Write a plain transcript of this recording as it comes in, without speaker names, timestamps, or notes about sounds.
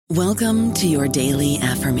Welcome to your daily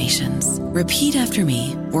affirmations. Repeat after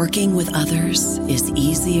me. Working with others is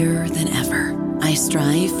easier than ever. I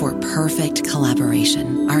strive for perfect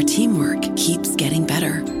collaboration. Our teamwork keeps getting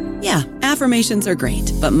better. Yeah, affirmations are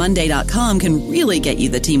great, but Monday.com can really get you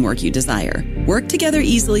the teamwork you desire. Work together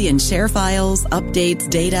easily and share files, updates,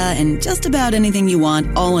 data, and just about anything you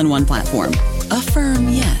want all in one platform. Affirm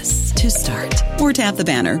yes to start, or tap the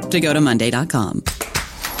banner to go to Monday.com.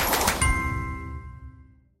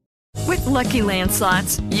 With Lucky Land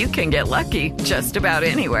Slots, you can get lucky just about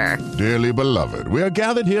anywhere. Dearly beloved, we are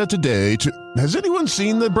gathered here today to... Has anyone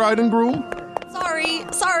seen the bride and groom?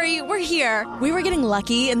 Sorry, we're here. We were getting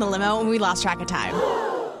lucky in the limo and we lost track of time.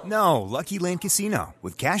 No, Lucky Land Casino,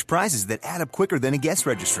 with cash prizes that add up quicker than a guest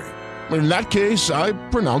registry. In that case, I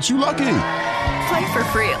pronounce you lucky. Play for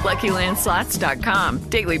free at LuckyLandSlots.com.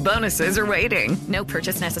 Daily bonuses are waiting. No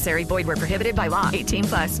purchase necessary. Void where prohibited by law.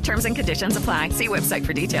 18+. Terms and conditions apply. See website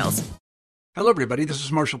for details. Hello, everybody. This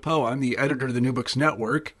is Marshall Poe. I'm the editor of the New Books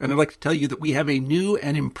Network, and I'd like to tell you that we have a new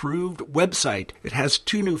and improved website. It has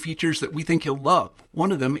two new features that we think you'll love.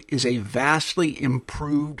 One of them is a vastly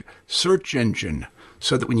improved search engine,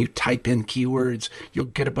 so that when you type in keywords, you'll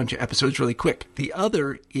get a bunch of episodes really quick. The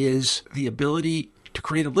other is the ability to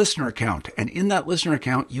create a listener account. And in that listener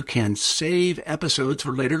account, you can save episodes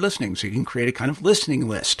for later listening. So you can create a kind of listening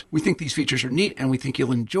list. We think these features are neat and we think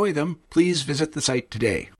you'll enjoy them. Please visit the site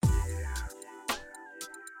today.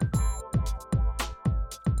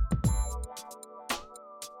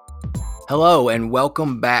 Hello and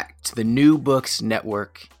welcome back to the New Books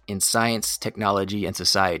Network in Science, Technology, and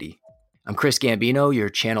Society. I'm Chris Gambino, your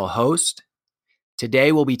channel host.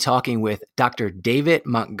 Today we'll be talking with Dr. David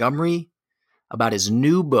Montgomery about his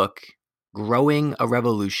new book, Growing a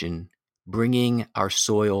Revolution, Bringing Our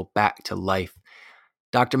Soil Back to Life.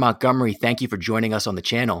 Dr. Montgomery, thank you for joining us on the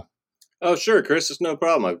channel. Oh, sure, Chris. It's no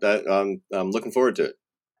problem. I'm looking forward to it.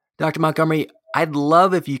 Dr. Montgomery, I'd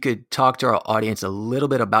love if you could talk to our audience a little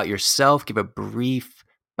bit about yourself, give a brief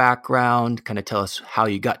background, kind of tell us how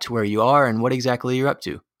you got to where you are and what exactly you're up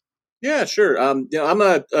to. Yeah, sure. I'm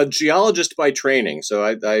a geologist by training, so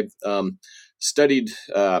I studied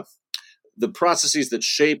the processes that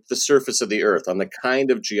shape the surface of the Earth. I'm the kind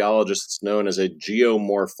of geologist that's known as a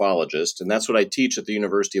geomorphologist, and that's what I teach at the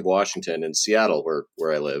University of Washington in Seattle,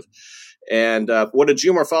 where I live. And what a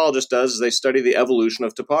geomorphologist does is they study the evolution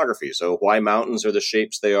of topography. So why mountains are the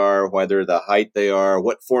shapes they are, why they're the height they are,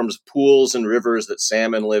 what forms pools and rivers that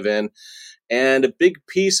salmon live in. And a big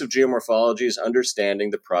piece of geomorphology is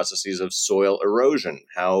understanding the processes of soil erosion,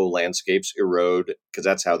 how landscapes erode, because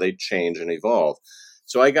that's how they change and evolve.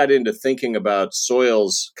 So I got into thinking about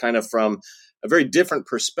soils kind of from a very different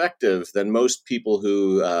perspective than most people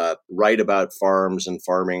who write about farms and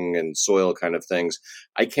farming and soil kind of things.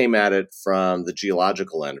 I came at it from the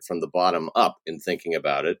geological end, from the bottom up in thinking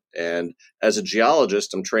about it. And as a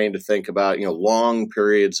geologist, I'm trained to think about, long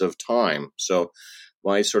periods of time. So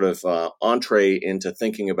my sort of entree into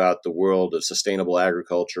thinking about the world of sustainable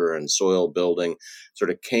agriculture and soil building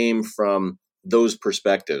sort of came from those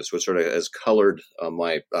perspectives, which sort of has colored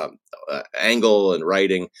my angle and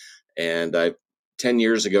writing. And 10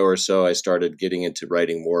 years ago or so, I started getting into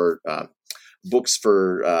writing more books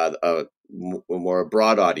for a more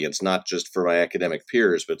broad audience, not just for my academic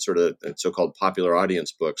peers, but sort of so-called popular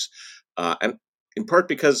audience books. And in part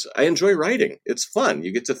because I enjoy writing. It's fun.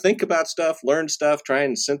 You get to think about stuff, learn stuff, try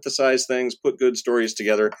and synthesize things, put good stories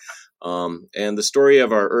together. And the story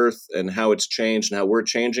of our Earth and how it's changed and how we're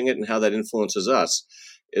changing it and how that influences us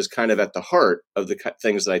is kind of at the heart of the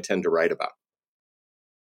things that I tend to write about.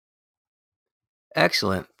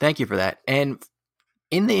 Excellent. Thank you for that. And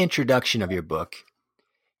in the introduction of your book,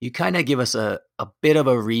 you kind of give us a bit of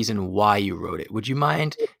a reason why you wrote it. Would you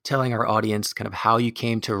mind telling our audience kind of how you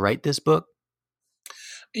came to write this book?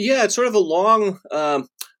 Yeah, it's sort of a long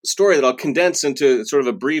story that I'll condense into sort of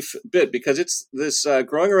a brief bit, because it's this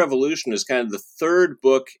Growing a Revolution is kind of the third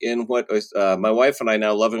book in what my wife and I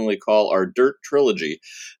now lovingly call our Dirt Trilogy,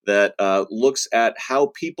 that looks at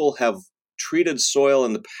how people have treated soil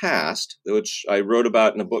in the past, which I wrote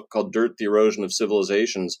about in a book called Dirt, the Erosion of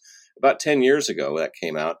Civilizations about 10 years ago. That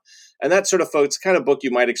came out. And that sort of it's the kind of book you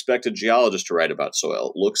might expect a geologist to write about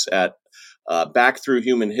soil. It looks at back through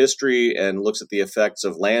human history and looks at the effects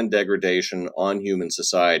of land degradation on human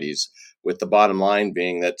societies, with the bottom line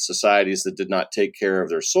being that societies that did not take care of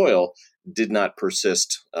their soil did not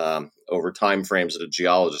persist over time frames that a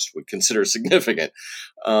geologist would consider significant.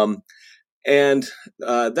 And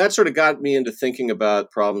that sort of got me into thinking about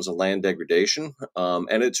problems of land degradation.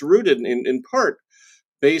 And it's rooted in part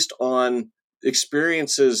based on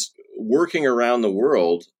experiences working around the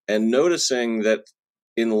world and noticing that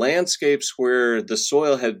in landscapes where the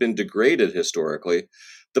soil had been degraded historically,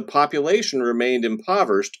 the population remained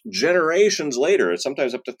impoverished generations later,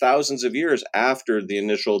 sometimes up to thousands of years after the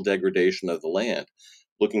initial degradation of the land.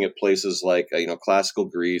 Looking at places like classical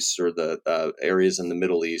Greece or the areas in the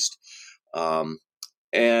Middle East,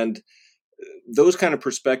 and those kind of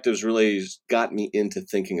perspectives really got me into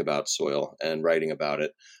thinking about soil and writing about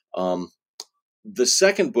it. The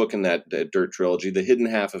second book in that Dirt trilogy, The Hidden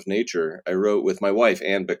Half of Nature, I wrote with my wife,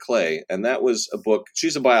 Anne Baclay, and that was a book.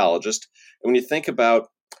 She's a biologist, and when you think about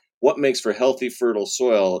what makes for healthy, fertile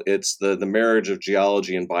soil, it's the marriage of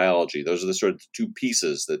geology and biology. Those are the sort of two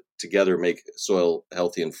pieces that together make soil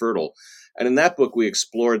healthy and fertile. And in that book, we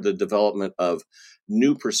explored the development of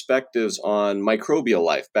new perspectives on microbial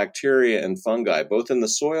life, bacteria and fungi, both in the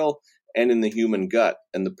soil and in the human gut,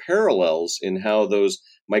 and the parallels in how those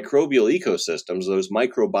microbial ecosystems, those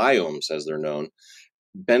microbiomes as they're known,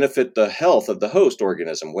 benefit the health of the host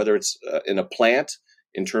organism, whether it's in a plant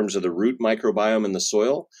in terms of the root microbiome in the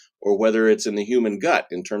soil, or whether it's in the human gut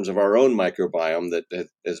in terms of our own microbiome that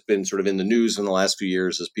has been sort of in the news in the last few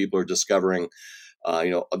years as people are discovering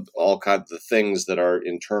all kinds of things that our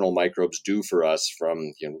internal microbes do for us,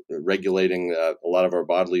 from regulating a lot of our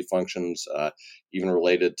bodily functions, even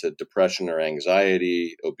related to depression or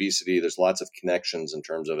anxiety, obesity. There's lots of connections in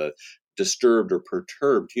terms of a disturbed or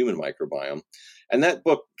perturbed human microbiome. And that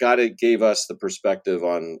book gave us the perspective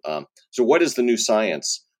on, so what is the new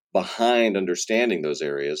science behind understanding those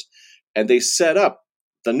areas? And they set up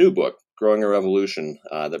the new book, Growing a Revolution,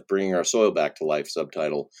 that Bringing Our Soil Back to Life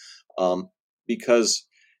subtitle. Because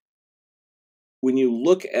when you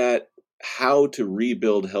look at how to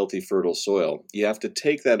rebuild healthy, fertile soil, you have to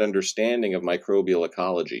take that understanding of microbial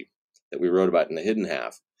ecology that we wrote about in The Hidden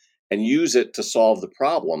Half and use it to solve the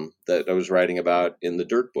problem that I was writing about in the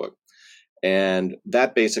Dirt book. And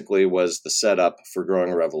that basically was the setup for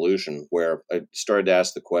Growing a Revolution, where I started to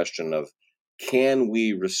ask the question of, can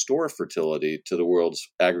we restore fertility to the world's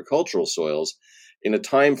agricultural soils in a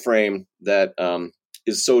time frame that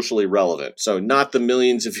is socially relevant? So not the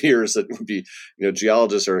millions of years that would be,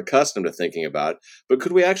 geologists are accustomed to thinking about, but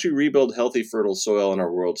could we actually rebuild healthy, fertile soil in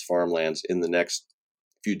our world's farmlands in the next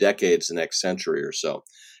few decades, the next century or so?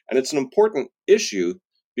 And it's an important issue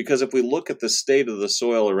because if we look at the state of the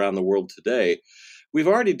soil around the world today, we've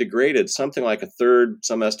already degraded something like a third,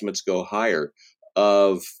 some estimates go higher,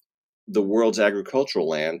 of the world's agricultural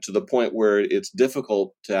land to the point where it's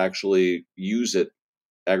difficult to actually use it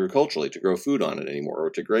agriculturally, to grow food on it anymore or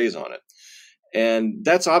to graze on it. And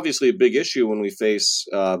that's obviously a big issue when we face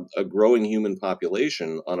a growing human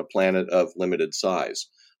population on a planet of limited size.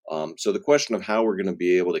 So the question of how we're going to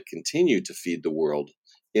be able to continue to feed the world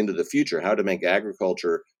into the future, how to make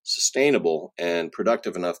agriculture sustainable and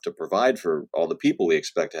productive enough to provide for all the people we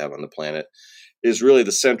expect to have on the planet, is really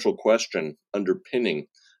the central question underpinning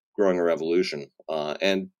Growing a Revolution.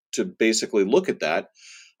 And to basically look at that,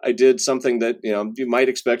 I did something that you might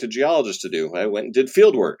expect a geologist to do. I went and did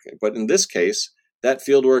field work, but in this case, that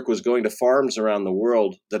field work was going to farms around the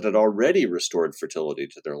world that had already restored fertility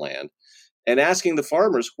to their land, and asking the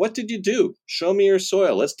farmers, what did you do? Show me your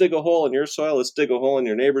soil. Let's dig a hole in your soil. Let's dig a hole in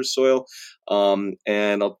your neighbor's soil. And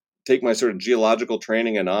I'll take my sort of geological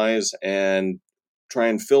training and eyes and try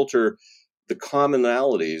and filter the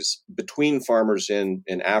commonalities between farmers in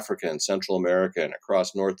Africa and Central America and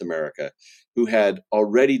across North America who had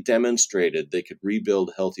already demonstrated they could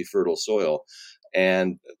rebuild healthy, fertile soil,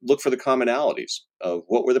 and look for the commonalities of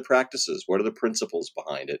what were the practices, what are the principles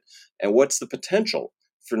behind it, and what's the potential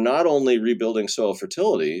for not only rebuilding soil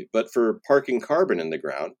fertility, but for parking carbon in the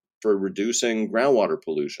ground, for reducing groundwater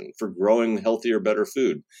pollution, for growing healthier, better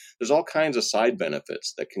food. There's all kinds of side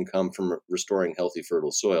benefits that can come from restoring healthy,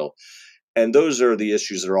 fertile soil. And those are the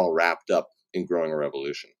issues that are all wrapped up in Growing a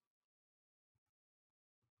Revolution.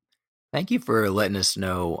 Thank you for letting us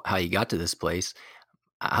know how you got to this place.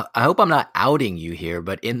 I hope I'm not outing you here,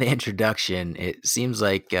 but in the introduction, it seems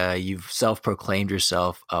like you've self-proclaimed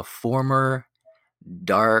yourself a former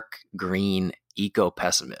dark green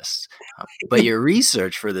eco-pessimist. But your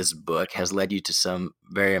research for this book has led you to some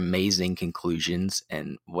very amazing conclusions.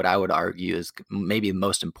 And what I would argue is maybe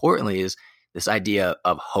most importantly is this idea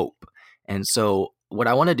of hope. And so what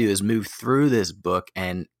I want to do is move through this book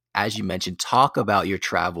and, as you mentioned, talk about your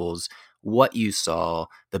travels, what you saw,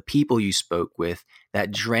 the people you spoke with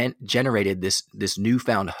that generated this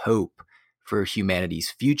newfound hope for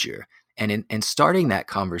humanity's future. And in starting that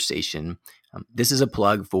conversation, this is a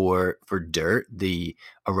plug for Dirt, the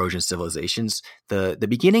Erosion Civilizations. The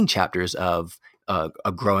beginning chapters of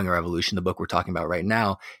A Growing a Revolution, the book we're talking about right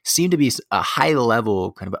now, seem to be a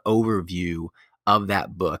high-level kind of overview of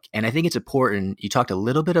that book. And I think it's important. You talked a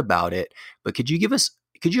little bit about it, but could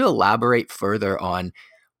you elaborate further on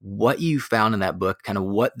what you found in that book, kind of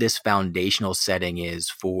what this foundational setting is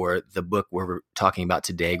for the book we're talking about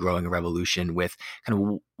today, Growing a Revolution, with kind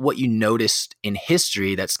of what you noticed in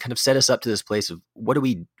history that's kind of set us up to this place of what do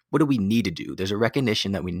we need to do? There's a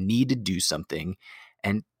recognition that we need to do something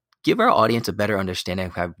and give our audience a better understanding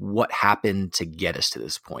of kind of what happened to get us to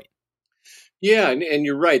this point. Yeah, and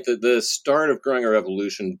you're right. The start of Growing a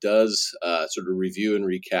Revolution does sort of review and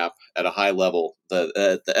recap at a high level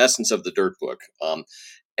the essence of the Dirt Book.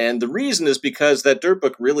 And the reason is because that Dirt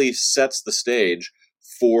Book really sets the stage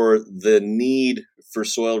for the need for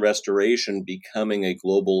soil restoration becoming a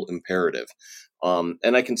global imperative.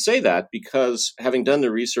 And I can say that because having done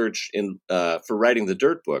the research for writing the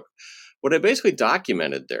Dirt Book, what I basically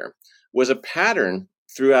documented there was a pattern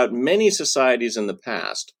throughout many societies in the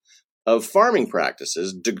past of farming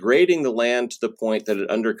practices degrading the land to the point that it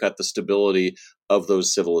undercut the stability of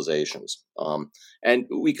those civilizations. And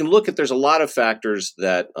we can look at, there's a lot of factors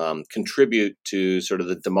that contribute to sort of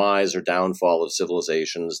the demise or downfall of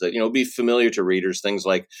civilizations that, be familiar to readers, things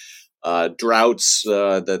like droughts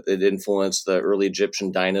that influenced the early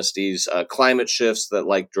Egyptian dynasties, climate shifts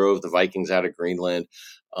that drove the Vikings out of Greenland,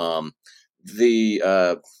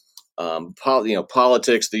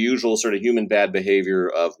 politics, the usual sort of human bad behavior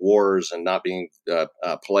of wars and not being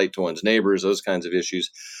polite to one's neighbors, those kinds of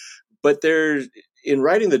issues. But in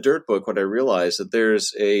writing the Dirt Book, what I realized that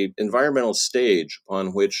there's a environmental stage on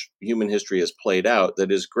which human history has played out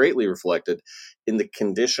that is greatly reflected in the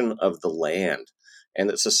condition of the land, and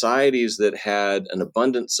that societies that had an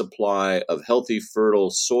abundant supply of healthy, fertile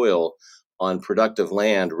soil on productive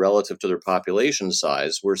land relative to their population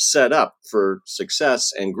size were set up for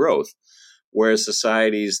success and growth, whereas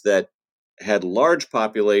societies that had large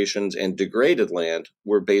populations and degraded land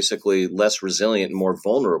were basically less resilient and more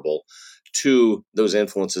vulnerable to those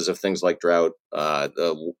influences of things like drought,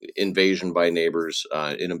 invasion by neighbors,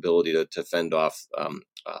 inability to fend off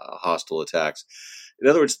hostile attacks. In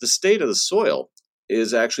other words, the state of the soil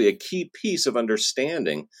is actually a key piece of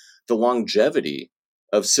understanding the longevity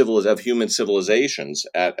of human civilizations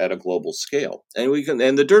at a global scale. And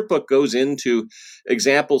the Dirt Book goes into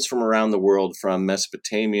examples from around the world, from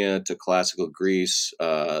Mesopotamia to classical Greece,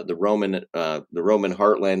 the Roman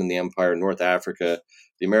heartland in the empire, North Africa,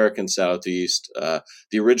 the American Southeast,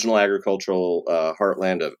 the original agricultural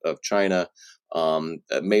heartland of China,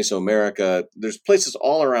 Mesoamerica. There's places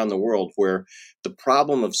all around the world where the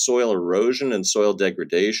problem of soil erosion and soil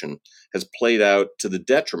degradation has played out to the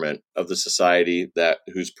detriment of the society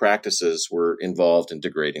whose practices were involved in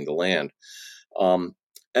degrading the land. And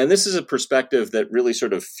this is a perspective that really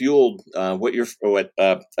sort of fueled what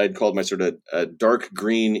I'd called my sort of dark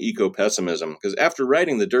green eco-pessimism. Because after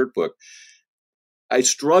writing the Dirt Book, I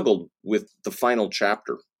struggled with the final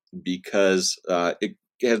chapter because it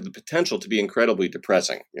has the potential to be incredibly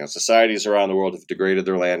depressing. Societies around the world have degraded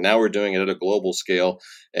their land. Now we're doing it at a global scale.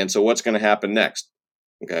 And so what's going to happen next?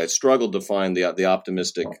 Okay, I struggled to find the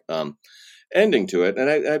optimistic ending to it. And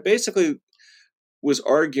I basically was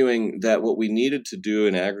arguing that what we needed to do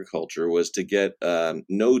in agriculture was to get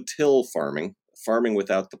no-till farming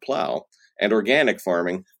without the plow, and organic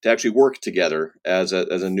farming to actually work together as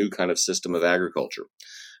a new kind of system of agriculture.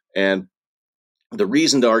 And the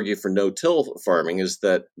reason to argue for no-till farming is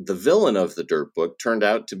that the villain of the Dirt Book turned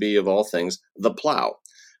out to be, of all things, the plow.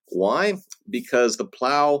 Why? Because the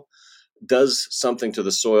plow does something to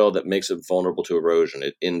the soil that makes it vulnerable to erosion.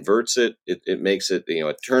 It inverts it. It makes it,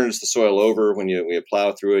 it turns the soil over when you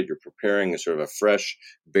plow through it. You're preparing a sort of a fresh,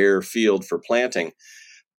 bare field for planting.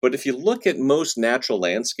 But if you look at most natural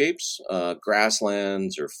landscapes,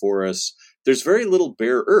 grasslands or forests, there's very little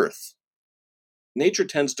bare earth. Nature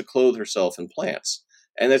tends to clothe herself in plants,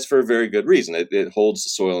 and that's for a very good reason. It holds the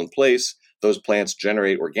soil in place. Those plants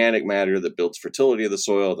generate organic matter that builds fertility of the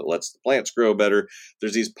soil, that lets the plants grow better.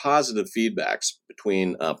 There's these positive feedbacks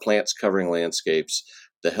between plants covering landscapes,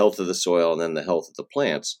 the health of the soil, and then the health of the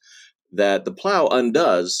plants, that the plow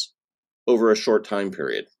undoes over a short time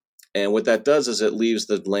period. And what that does is it leaves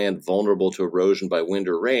the land vulnerable to erosion by wind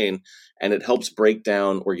or rain, and it helps break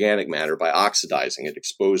down organic matter by oxidizing it,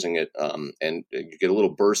 exposing it, and you get a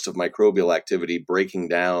little burst of microbial activity breaking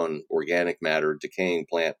down organic matter, decaying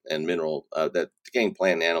plant and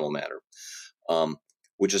animal matter,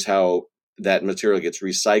 which is how that material gets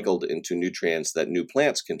recycled into nutrients that new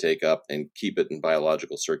plants can take up and keep it in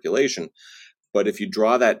biological circulation. But if you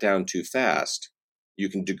draw that down too fast, you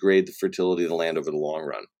can degrade the fertility of the land over the long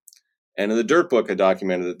run. And in the Dirt Book, I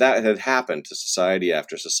documented that had happened to society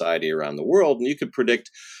after society around the world. And you could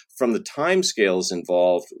predict from the timescales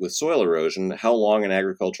involved with soil erosion, how long an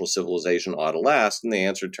agricultural civilization ought to last, and the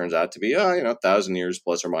answer turns out to be, 1,000 years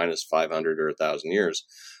plus or minus 500 or 1,000 years.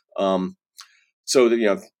 So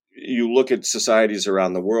that, you look at societies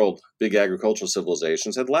around the world, big agricultural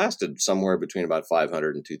civilizations had lasted somewhere between about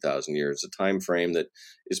 500 and 2,000 years, a time frame that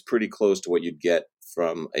is pretty close to what you'd get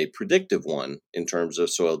from a predictive one in terms of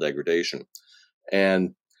soil degradation.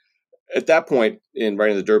 And at that point in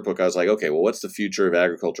writing the Dirt Book, I was like, okay, well, what's the future of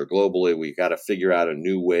agriculture globally? We got to figure out a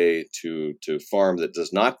new way to farm that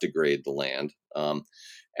does not degrade the land.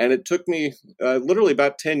 And it took me literally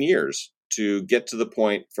about 10 years to get to the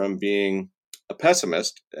point from being a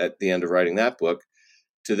pessimist at the end of writing that book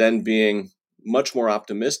to then being much more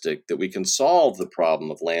optimistic that we can solve the problem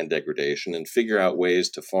of land degradation and figure out ways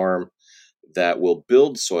to farm that will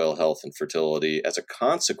build soil health and fertility as a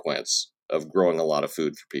consequence of growing a lot of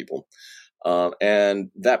food for people.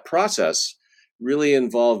 And that process really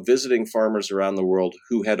involved visiting farmers around the world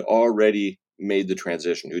who had already made the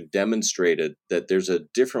transition, who demonstrated that there's a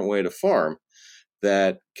different way to farm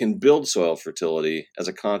that can build soil fertility as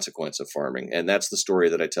a consequence of farming. And that's the story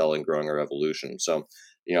that I tell in Growing Our Evolution. So,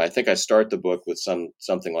 I think I start the book with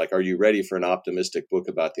something like, are you ready for an optimistic book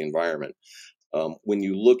about the environment? When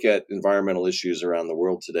you look at environmental issues around the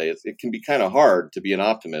world today, it can be kind of hard to be an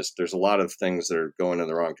optimist. There's a lot of things that are going in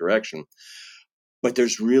the wrong direction. But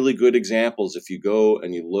there's really good examples if you go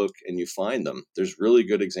and you look and you find them. There's really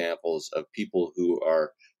good examples of people who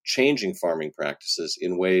are changing farming practices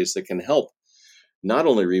in ways that can help not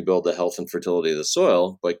only rebuild the health and fertility of the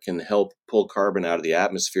soil, but can help pull carbon out of the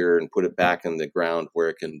atmosphere and put it back in the ground where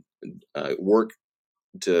it can work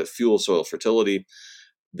to fuel soil fertility,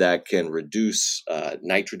 that can reduce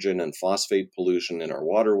nitrogen and phosphate pollution in our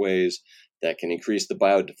waterways, that can increase the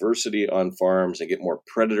biodiversity on farms and get more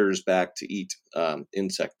predators back to eat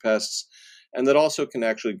insect pests, and that also can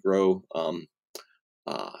actually grow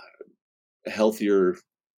healthier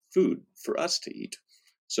food for us to eat.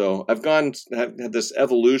 So I've had this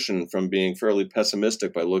evolution from being fairly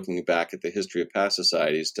pessimistic by looking back at the history of past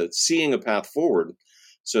societies to seeing a path forward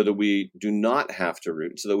so that we do not have to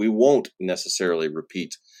so that we won't necessarily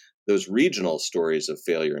repeat those regional stories of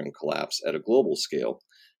failure and collapse at a global scale.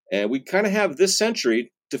 And we kind of have this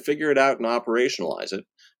century to figure it out and operationalize it.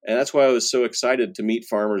 And that's why I was so excited to meet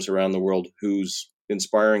farmers around the world whose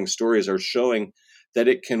inspiring stories are showing that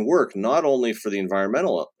it can work not only for the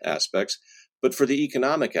environmental aspects, but for the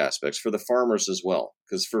economic aspects, for the farmers as well.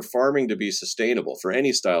 Because for farming to be sustainable, for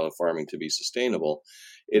any style of farming to be sustainable,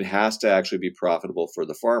 it has to actually be profitable for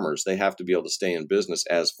the farmers. They have to be able to stay in business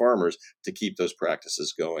as farmers to keep those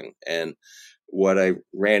practices going. And what I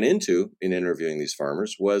ran into in interviewing these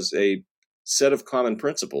farmers was a set of common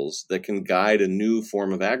principles that can guide a new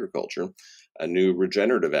form of agriculture, a new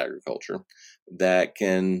regenerative agriculture that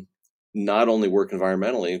can not only work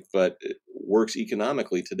environmentally, but works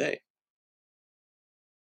economically today.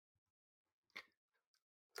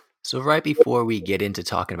 So right before we get into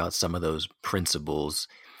talking about some of those principles,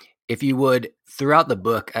 if you would, throughout the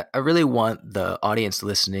book, I really want the audience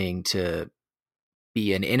listening to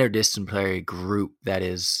be an interdisciplinary group that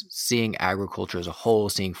is seeing agriculture as a whole,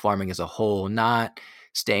 seeing farming as a whole, not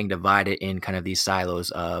staying divided in kind of these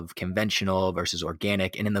silos of conventional versus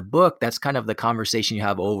organic. And in the book, that's kind of the conversation you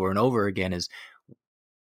have over and over again is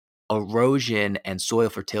erosion and soil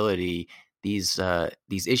fertility. These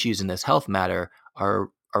issues in this health matter are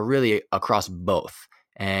really across both.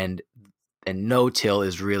 And no-till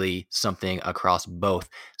is really something across both.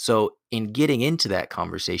 So in getting into that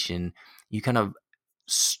conversation, you kind of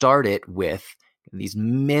start it with these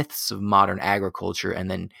myths of modern agriculture, and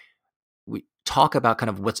then we talk about kind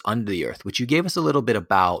of what's under the earth, which you gave us a little bit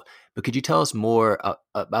about, but could you tell us more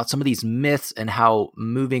about some of these myths and how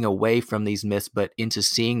moving away from these myths, but into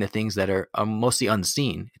seeing the things that are mostly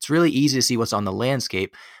unseen? It's really easy to see what's on the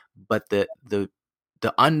landscape, but the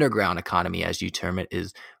underground economy, as you term it,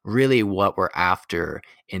 is really what we're after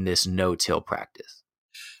in this no-till practice.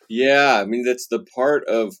 Yeah, I mean, that's the part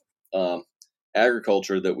of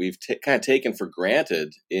agriculture that we've kind of taken for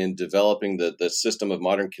granted in developing the system of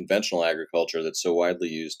modern conventional agriculture that's so widely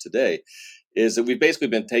used today, is that we've basically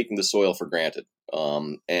been taking the soil for granted.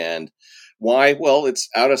 And why? Well, it's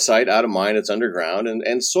out of sight, out of mind, it's underground.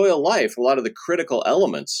 And soil life, a lot of the critical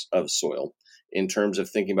elements of soil in terms of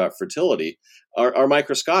thinking about fertility are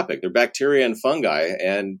microscopic. They're bacteria and fungi.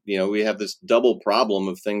 And, we have this double problem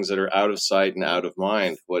of things that are out of sight and out of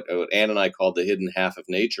mind, what Ann and I called the hidden half of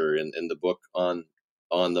nature in the book on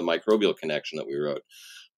the microbial connection that we wrote.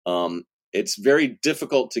 It's very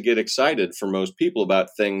difficult to get excited for most people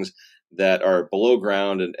about things that are below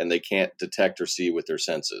ground and they can't detect or see with their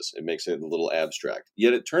senses. It makes it a little abstract.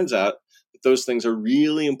 Yet it turns out that those things are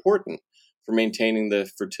really important for maintaining the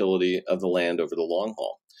fertility of the land over the long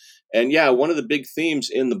haul. And yeah, one of the big themes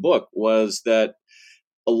in the book was that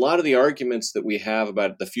a lot of the arguments that we have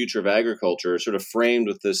about the future of agriculture are sort of framed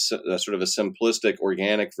with this sort of a simplistic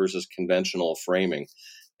organic versus conventional framing.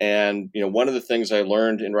 And, one of the things I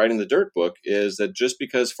learned in writing the Dirt book is that just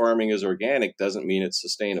because farming is organic doesn't mean it's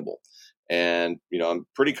sustainable. And, I'm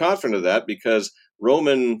pretty confident of that because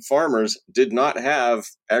Roman farmers did not have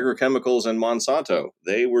agrochemicals and Monsanto.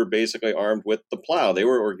 They were basically armed with the plow. They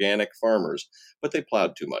were organic farmers, but they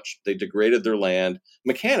plowed too much. They degraded their land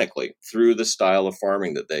mechanically through the style of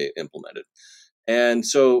farming that they implemented. And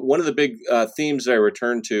so one of the big themes that I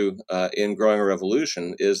return to in Growing a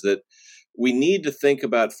Revolution is that we need to think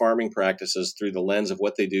about farming practices through the lens of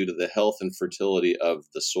what they do to the health and fertility of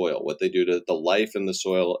the soil, what they do to the life in the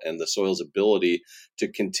soil and the soil's ability to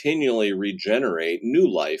continually regenerate new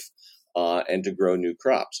life and to grow new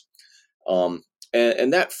crops.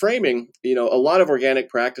 And that framing, a lot of organic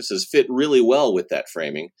practices fit really well with that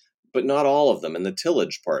framing, but not all of them. And the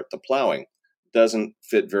tillage part, the plowing, doesn't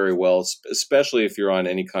fit very well, especially if you're on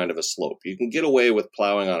any kind of a slope. You can get away with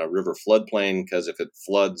plowing on a river floodplain because if it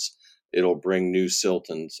floods, it'll bring new silt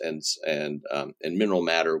and mineral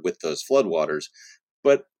matter with those floodwaters.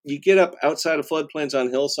 But you get up outside of floodplains on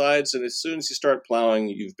hillsides, and as soon as you start plowing,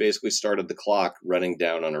 you've basically started the clock running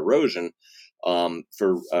down on erosion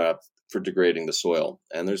for degrading the soil.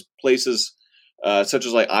 And there's places such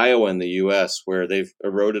as like Iowa in the U.S. where they've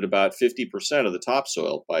eroded about 50% of the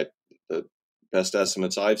topsoil by the best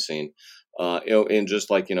estimates I've seen. In just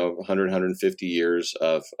 100, 150 years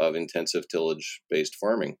of intensive tillage-based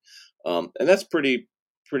farming. And that's pretty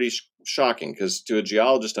shocking because to a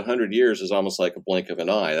geologist, 100 years is almost like a blink of an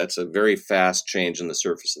eye. That's a very fast change in the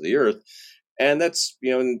surface of the earth. And that's,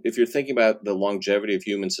 if you're thinking about the longevity of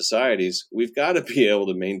human societies, we've got to be able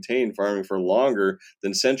to maintain farming for longer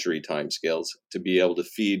than century timescales to be able to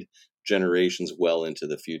feed generations well into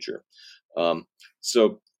the future.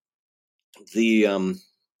 So the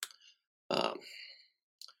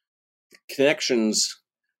connections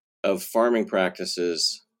of farming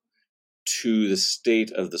practices to the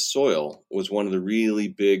state of the soil was one of the really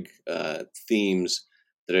big themes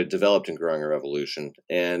that I developed in Growing a Revolution.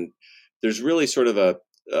 And there's really sort of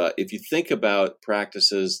if you think about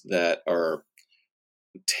practices that are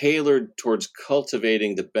tailored towards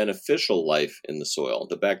cultivating the beneficial life in the soil,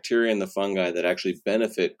 the bacteria and the fungi that actually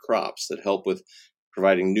benefit crops, that help with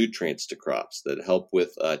providing nutrients to crops, that help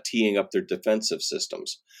with teeing up their defensive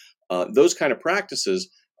systems. Those kind of practices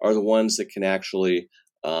are the ones that can actually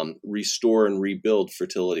restore and rebuild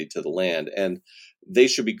fertility to the land. And they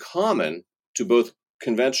should be common to both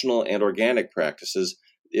conventional and organic practices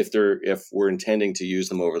if we're intending to use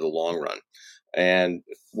them over the long run. And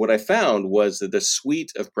what I found was that the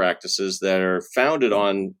suite of practices that are founded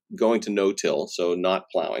on going to no-till, so not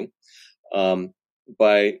plowing,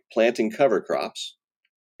 by planting cover crops,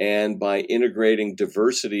 and by integrating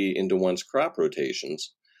diversity into one's crop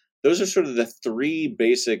rotations, those are sort of the three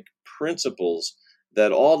basic principles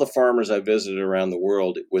that all the farmers I visited around the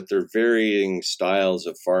world with their varying styles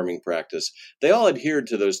of farming practice, they all adhered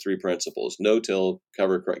to those three principles: no-till,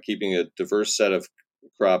 keeping a diverse set of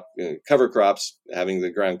cover crops, having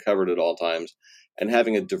the ground covered at all times, and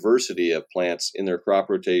having a diversity of plants in their crop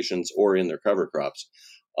rotations or in their cover crops.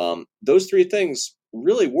 Those three things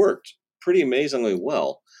really worked pretty amazingly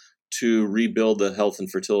well to rebuild the health and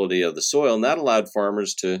fertility of the soil, and that allowed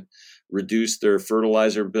farmers to reduce their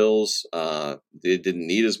fertilizer bills. They didn't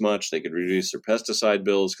need as much. They could reduce their pesticide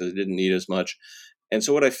bills because they didn't need as much. And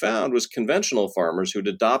so what I found was conventional farmers who'd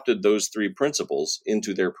adopted those three principles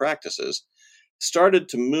into their practices started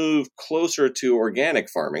to move closer to organic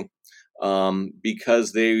farming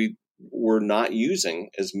because they were not using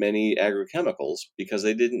as many agrochemicals because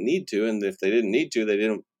they didn't need to. And if they didn't need to, they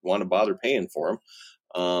didn't want to bother paying for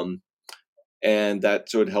them. And that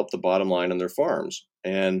sort of helped the bottom line on their farms.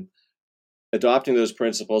 And adopting those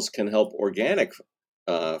principles can help organic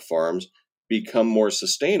farms become more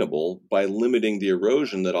sustainable by limiting the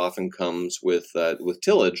erosion that often comes with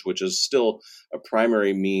tillage, which is still a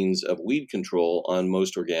primary means of weed control on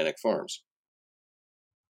most organic farms.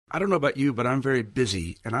 I don't know about you, but I'm very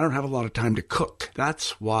busy and I don't have a lot of time to cook.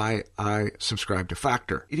 That's why I subscribe to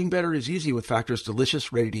Factor. Eating better is easy with Factor's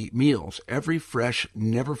delicious, ready-to-eat meals. Every fresh,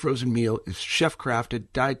 never frozen meal is chef-crafted,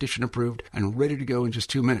 dietitian approved, and ready to go in just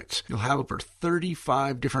 2 minutes. You'll have over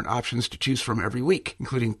 35 different options to choose from every week,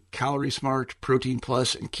 including Calorie Smart, Protein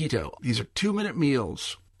Plus, and Keto. These are 2-minute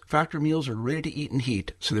meals. Factor meals are ready to eat and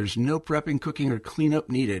heat, so there's no prepping, cooking, or cleanup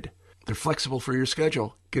needed. They're flexible for your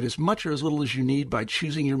schedule. Get as much or as little as you need by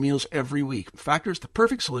choosing your meals every week. Factor is the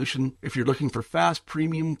perfect solution if you're looking for fast,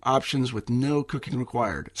 premium options with no cooking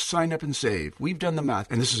required. Sign up and save. We've done the math,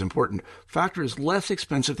 and this is important. Factor is less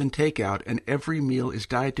expensive than takeout, and every meal is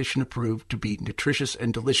dietitian approved to be nutritious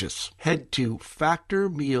and delicious. Head to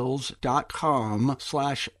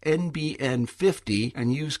factormeals.com/NBN50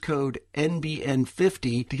 and use code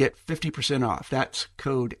NBN50 to get 50% off. That's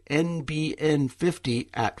code NBN50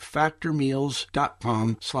 at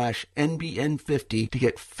factormeals.com/NBN50 to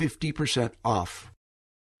get 50% off.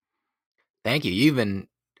 Thank you. You even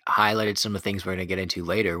highlighted some of the things we're going to get into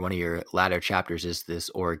later. One of your latter chapters is this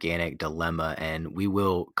organic dilemma, and we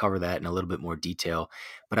will cover that in a little bit more detail.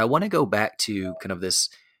 But I want to go back to kind of this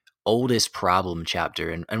oldest problem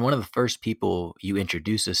chapter. And one of the first people you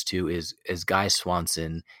introduce us to is Guy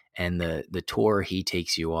Swanson and the tour he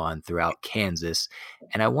takes you on throughout Kansas.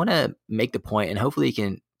 And I want to make the point, and hopefully you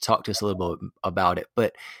can talk to us a little bit about it.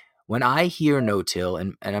 But when I hear no-till,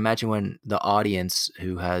 and I imagine when the audience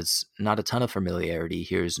who has not a ton of familiarity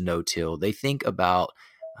hears no-till, they think about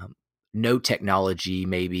no technology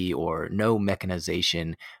maybe, or no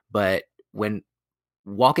mechanization. But when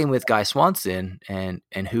walking with Guy Swanson and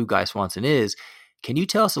who Guy Swanson is, can you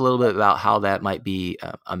tell us a little bit about how that might be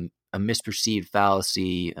a misperceived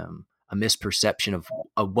fallacy, a misperception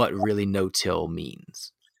of what really no-till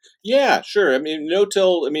means? Yeah, sure. I mean,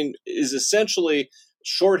 no-till, is essentially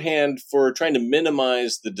shorthand for trying to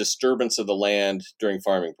minimize the disturbance of the land during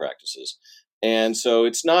farming practices. And so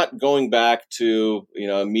it's not going back to,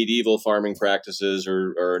 medieval farming practices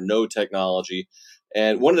or no technology.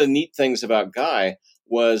 And one of the neat things about Guy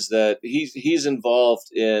was that he's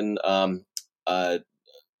involved in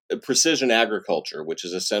precision agriculture, which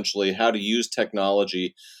is essentially how to use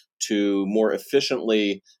technology to more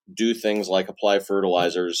efficiently do things like apply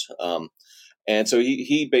fertilizers. And so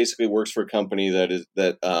he basically works for a company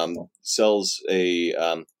that sells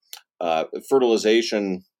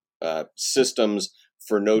fertilization systems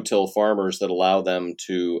for no-till farmers that allow them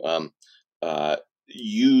to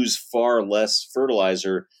use far less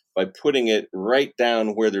fertilizer by putting it right down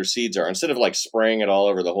where their seeds are. Instead of like spraying it all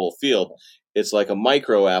over the whole field, it's like a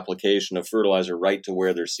micro application of fertilizer right to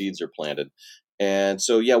where their seeds are planted. And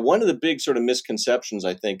so, one of the big sort of misconceptions,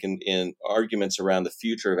 I think, in arguments around the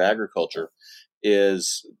future of agriculture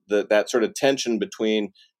is that sort of tension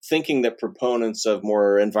between thinking that proponents of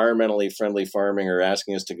more environmentally friendly farming are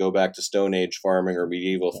asking us to go back to Stone Age farming or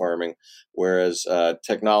medieval farming, whereas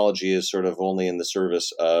technology is sort of only in the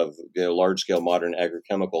service of large-scale modern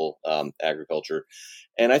agrochemical agriculture.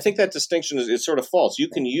 And I think that distinction is sort of false. You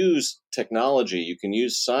can use technology, you can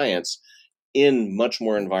use science in much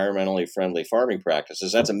more environmentally friendly farming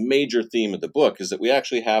practices. That's a major theme of the book, is that we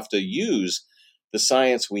actually have to use the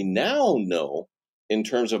science we now know in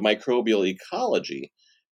terms of microbial ecology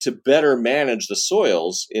to better manage the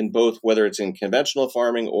soils in both, whether it's in conventional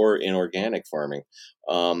farming or in organic farming.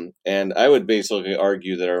 And I would basically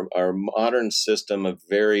argue that our modern system of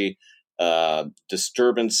very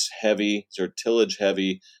disturbance-heavy, sort of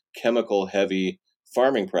tillage-heavy, chemical-heavy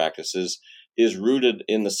farming practices is rooted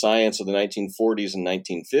in the science of the 1940s and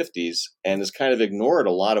 1950s, and has kind of ignored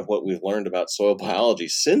a lot of what we've learned about soil biology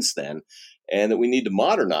since then, and that we need to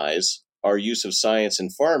modernize our use of science in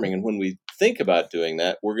farming. And when we think about doing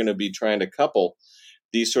that, we're going to be trying to couple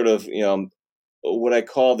these sort of, what I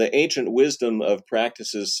call the ancient wisdom of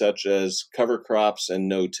practices such as cover crops and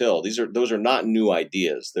no-till. Those are not new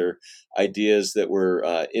ideas. They're ideas that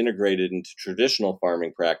were integrated into traditional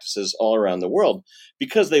farming practices all around the world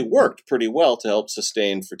because they worked pretty well to help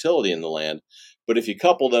sustain fertility in the land. But if you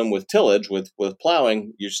couple them with tillage, with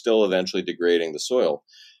plowing, you're still eventually degrading the soil.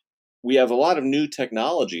 We have a lot of new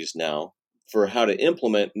technologies now for how to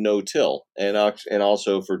implement no-till, and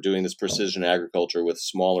also for doing this precision agriculture with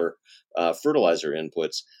smaller fertilizer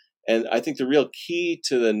inputs. And I think the real key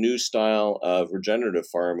to the new style of regenerative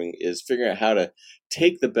farming is figuring out how to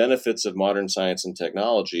take the benefits of modern science and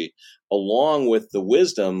technology along with the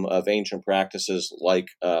wisdom of ancient practices like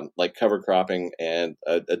cover cropping and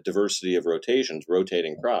a diversity of rotations,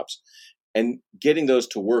 rotating crops, and getting those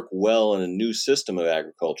to work well in a new system of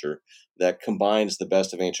agriculture that combines the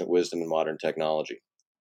best of ancient wisdom and modern technology.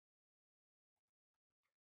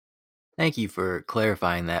 Thank you for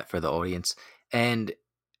clarifying that for the audience. And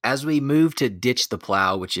as we move to Ditch the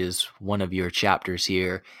Plow, which is one of your chapters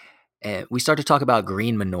here, we start to talk about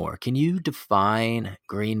green manure. Can you define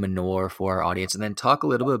green manure for our audience, and then talk a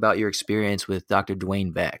little bit about your experience with Dr.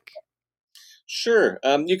 Dwayne Beck? Sure.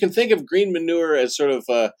 You can think of green manure as sort of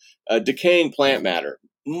a decaying plant matter,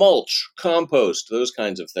 mulch, compost, those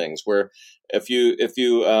kinds of things, where if you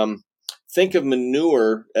think of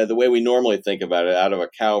manure the way we normally think about it, out of a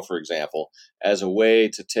cow, for example, as a way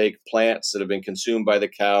to take plants that have been consumed by the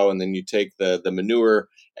cow, and then you take the manure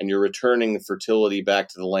and you're returning the fertility back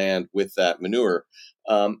to the land with that manure.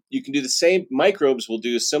 You can do the same. Microbes will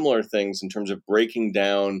do similar things in terms of breaking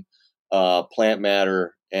down plant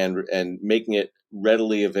matter and making it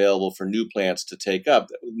readily available for new plants to take up.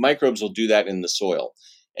 Microbes will do that in the soil.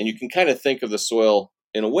 And you can kind of think of the soil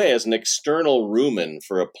in a way as an external rumen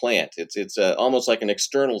for a plant. It's almost like an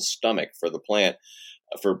external stomach for the plant,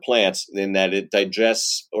 for plants, in that it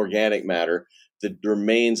digests organic matter, the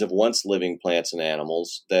remains of once living plants and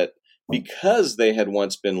animals, that because they had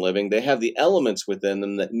once been living, they have the elements within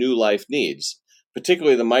them that new life needs,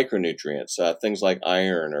 particularly the micronutrients, things like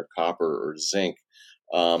iron or copper or zinc,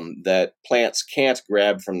 that plants can't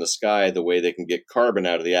grab from the sky the way they can get carbon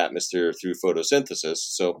out of the atmosphere through photosynthesis.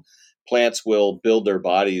 So plants will build their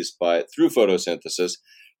bodies through photosynthesis,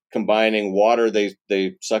 combining water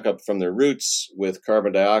they suck up from their roots with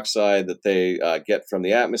carbon dioxide that they get from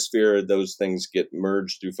the atmosphere. Those things get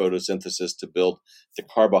merged through photosynthesis to build the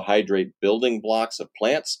carbohydrate building blocks of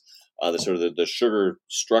plants, the sugar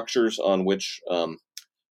structures on which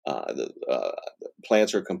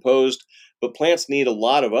plants are composed. But plants need a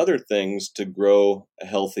lot of other things to grow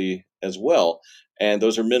healthy as well. And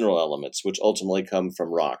those are mineral elements, which ultimately come from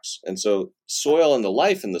rocks. And so soil and the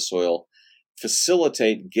life in the soil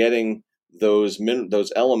facilitate getting those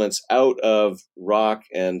elements out of rock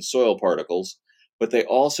and soil particles, but they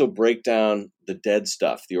also break down the dead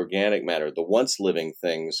stuff, the organic matter, the once living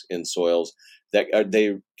things in soils that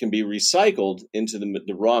they can be recycled into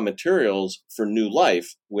the raw materials for new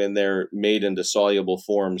life when they're made into soluble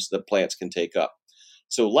forms that plants can take up.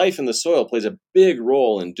 So life in the soil plays a big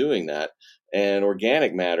role in doing that. And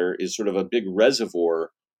organic matter is sort of a big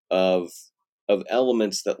reservoir of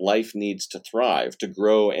elements that life needs to thrive, to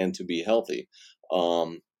grow, and to be healthy.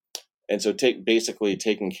 And so basically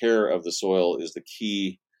taking care of the soil is the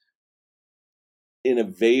key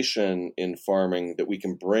innovation in farming that we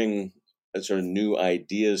can bring sort of new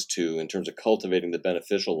ideas to in terms of cultivating the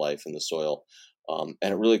beneficial life in the soil. And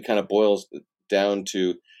it really kind of boils down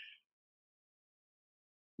to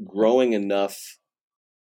growing enough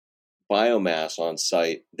biomass on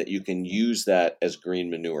site that you can use that as green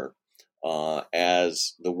manure,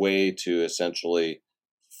 as the way to essentially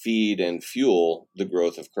feed and fuel the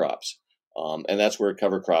growth of crops. And that's where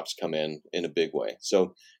cover crops come in a big way.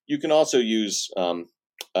 So you can also use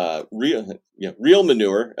real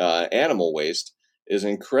manure. Animal waste is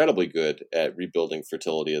incredibly good at rebuilding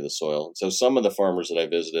fertility of the soil. So some of the farmers that I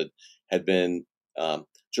visited had been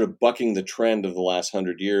sort of bucking the trend of the last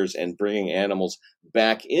 100 years and bringing animals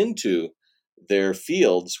back into their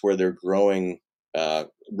fields where they're growing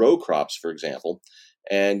row crops, for example.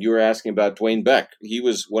 And you were asking about Dwayne Beck. He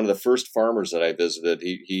was one of the first farmers that I visited.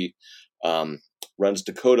 He runs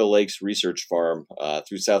Dakota Lakes Research Farm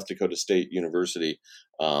through South Dakota State University.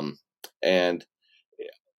 And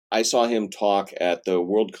I saw him talk at the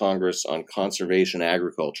World Congress on Conservation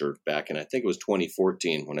Agriculture back in, I think it was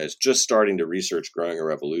 2014, when I was just starting to research Growing a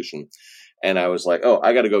Revolution. And I was like, oh,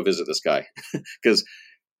 I got to go visit this guy. Because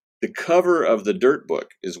the cover of the Dirt Book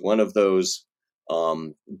is one of those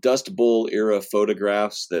Dust Bowl era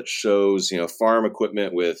photographs that shows, farm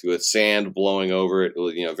equipment with sand blowing over it,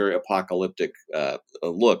 very apocalyptic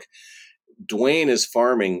look. Dwayne is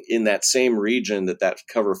farming in that same region that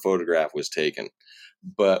cover photograph was taken.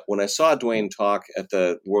 But when I saw Dwayne talk at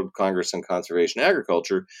the World Congress on Conservation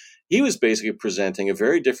Agriculture, he was basically presenting a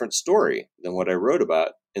very different story than what I wrote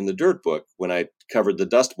about in the Dirt Book when I covered the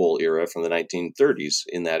Dust Bowl era from the 1930s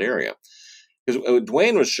in that area. Because what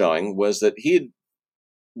Dwayne was showing was that he had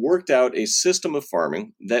worked out a system of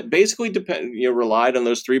farming that basically relied on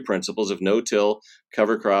those three principles of no-till,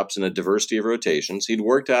 cover crops, and a diversity of rotations. He'd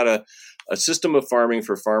worked out a system of farming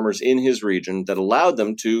for farmers in his region that allowed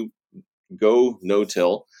them to go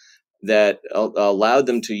no-till, that allowed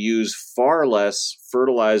them to use far less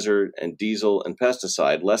fertilizer and diesel and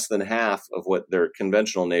pesticide, less than half of what their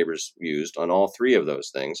conventional neighbors used on all three of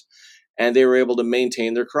those things, and they were able to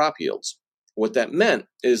maintain their crop yields. What that meant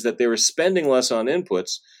is that they were spending less on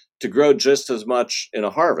inputs to grow just as much in a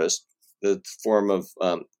harvest, the form of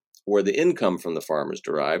where the income from the farm is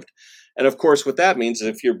derived. And of course, what that means is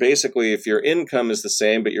if your income is the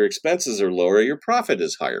same, but your expenses are lower, your profit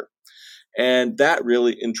is higher. And that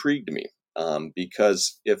really intrigued me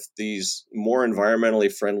because if these more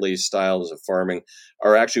environmentally friendly styles of farming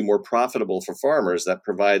are actually more profitable for farmers, that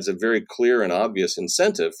provides a very clear and obvious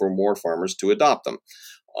incentive for more farmers to adopt them.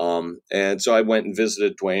 And so I went and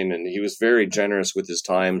visited Dwayne, and he was very generous with his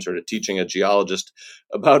time, sort of teaching a geologist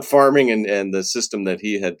about farming and the system that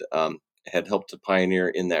he had had helped to pioneer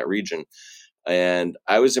in that region. And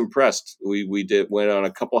I was impressed. We went on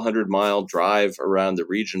a couple 100-mile drive around the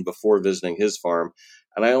region before visiting his farm,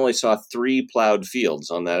 and I only saw 3 plowed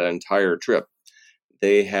fields on that entire trip.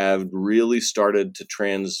 They have really started to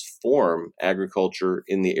transform agriculture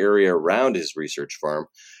in the area around his research farm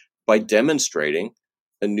by demonstrating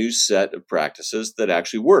a new set of practices that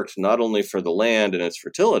actually worked, not only for the land and its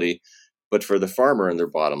fertility, but for the farmer and their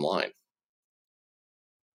bottom line.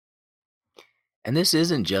 And this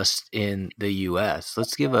isn't just in the US.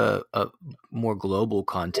 Let's give a more global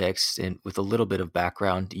context and with a little bit of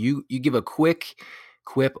background. You give a quick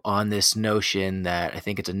quip on this notion that I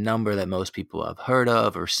think it's a number that most people have heard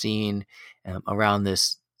of or seen, around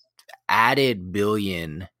this added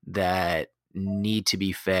billion that need to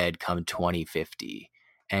be fed come 2050.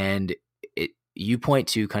 And you point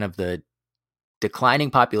to kind of the declining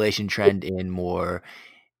population trend in more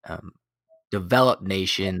developed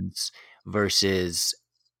nations versus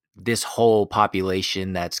this whole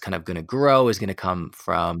population that's kind of going to grow is going to come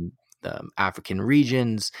from the African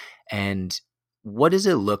regions. And what does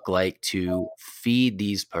it look like to feed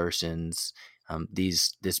these persons,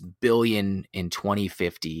 this billion in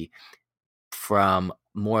 2050, from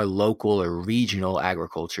more local or regional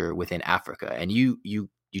agriculture within Africa? And you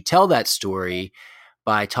tell that story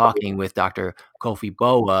by talking with Dr. Kofi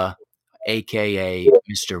Boa, aka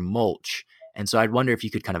Mr. Mulch. And so I'd wonder if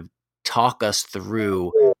you could kind of talk us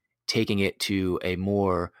through taking it to a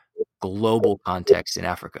more global context in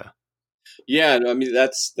Africa. Yeah, no, I mean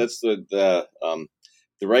that's the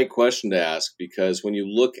right question to ask, because when you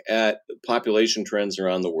look at population trends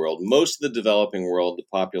around the world, most of the developing world, the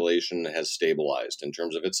population has stabilized in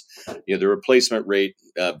terms of its, the replacement rate.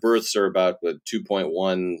 Births are about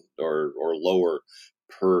 2.1 or lower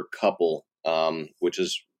per couple, which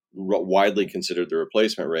is widely considered the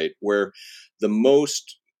replacement rate, where the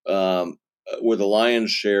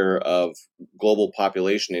lion's share of global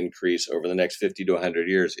population increase over the next 50 to 100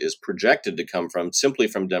 years is projected to come from simply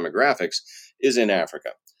from demographics is in Africa.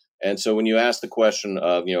 And so when you ask the question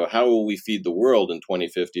of, how will we feed the world in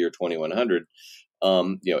 2050 or 2100,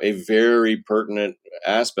 a very pertinent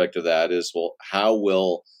aspect of that is, well, how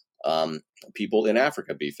will people in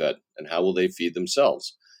Africa be fed, and how will they feed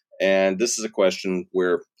themselves? And this is a question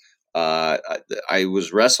where I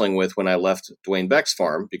was wrestling with when I left Dwayne Beck's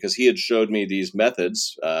farm, because he had showed me these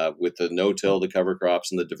methods with the no-till, the cover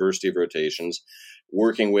crops, and the diversity of rotations,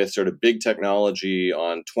 working with sort of big technology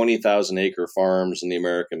on 20,000 acre farms in the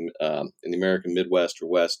American Midwest or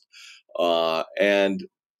West. And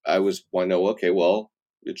I was wanting to know, okay, well,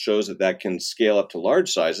 it shows that can scale up to large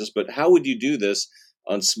sizes, but how would you do this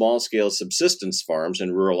on small scale subsistence farms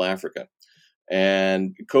in rural Africa?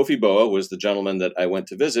 And Kofi Boa was the gentleman that I went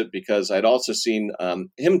to visit, because I'd also seen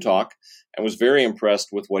him talk and was very impressed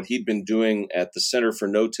with what he'd been doing at the Center for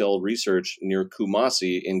No-Till Research near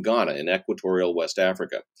Kumasi in Ghana, in equatorial West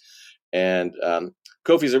Africa. And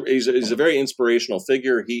Kofi is a very inspirational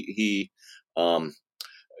figure. He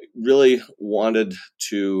really wanted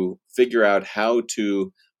to figure out how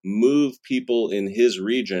to move people in his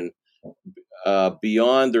region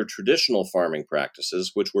beyond their traditional farming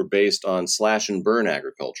practices, which were based on slash and burn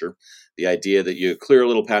agriculture. The idea that you clear a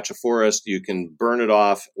little patch of forest, you can burn it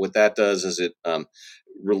off. What that does is it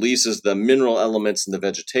releases the mineral elements in the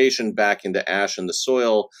vegetation back into ash in the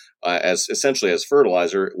soil as essentially as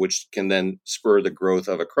fertilizer, which can then spur the growth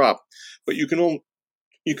of a crop. But you can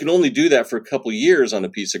only do that for a couple of years on a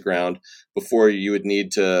piece of ground before you would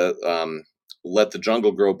need to let the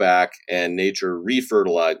jungle grow back and nature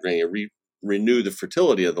refertilize, renew the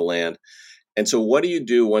fertility of the land. And so what do you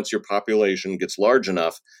do once your population gets large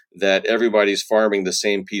enough that everybody's farming the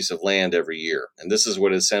same piece of land every year? And this is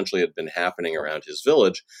what essentially had been happening around his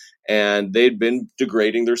village. And they'd been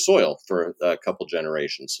degrading their soil for a couple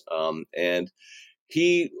generations. And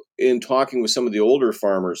he, in talking with some of the older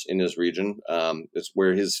farmers in his region, it's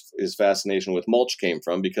where his fascination with mulch came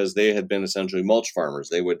from, because they had been essentially mulch farmers.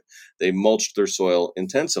 They mulched their soil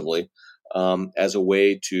intensively as a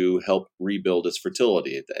way to help rebuild its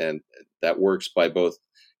fertility. And that works by both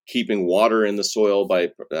keeping water in the soil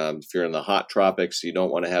by, if you're in the hot tropics, you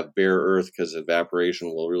don't want to have bare earth because evaporation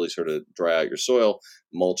will really sort of dry out your soil.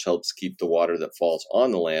 Mulch helps keep the water that falls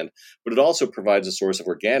on the land, but it also provides a source of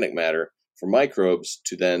organic matter for microbes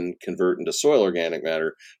to then convert into soil organic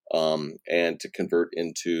matter and to convert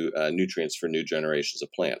into nutrients for new generations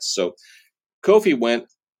of plants. So Kofi went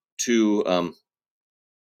to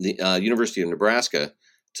the University of Nebraska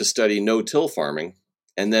to study no-till farming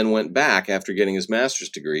and then went back after getting his master's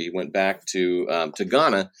degree. He went back to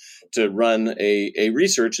Ghana to run a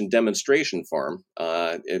research and demonstration farm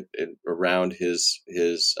around his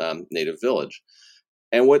native village.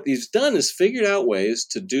 And what he's done is figured out ways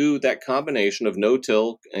to do that combination of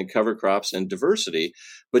no-till and cover crops and diversity,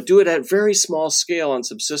 but do it at very small scale on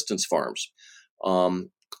subsistence farms.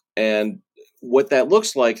 And what that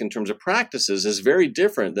looks like in terms of practices is very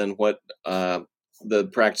different than what the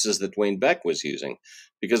practices that Dwayne Beck was using,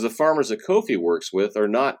 because the farmers that Kofi works with they're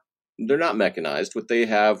not mechanized. What they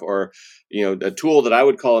have are, a tool that I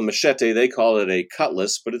would call a machete. They call it a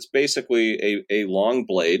cutlass, but it's basically a long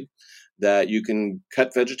blade that you can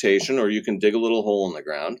cut vegetation or you can dig a little hole in the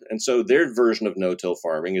ground. And so their version of no-till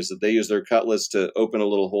farming is that they use their cutlass to open a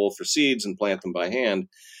little hole for seeds and plant them by hand.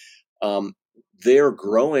 They're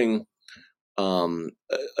growing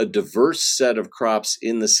a diverse set of crops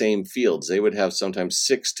in the same fields. They would have sometimes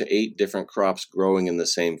 6 to 8 different crops growing in the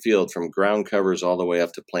same field, from ground covers all the way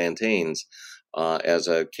up to plantains as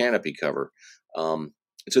a canopy cover.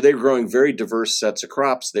 So they were growing very diverse sets of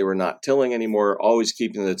crops. They were not tilling anymore, always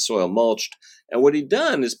keeping the soil mulched. And what he'd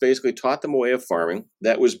done is basically taught them a way of farming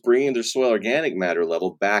that was bringing their soil organic matter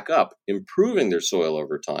level back up, improving their soil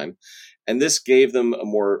over time. And this gave them a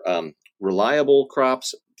more reliable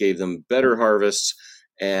crops, gave them better harvests,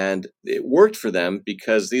 and it worked for them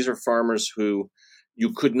because these are farmers who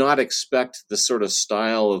you could not expect the sort of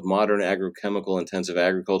style of modern agrochemical intensive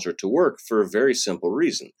agriculture to work for a very simple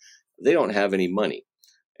reason. They don't have any money.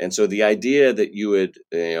 And so the idea that you would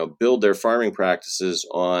build their farming practices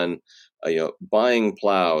on buying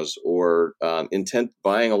plows or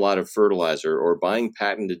buying a lot of fertilizer or buying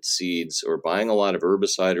patented seeds or buying a lot of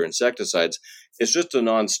herbicide or insecticides, it's just a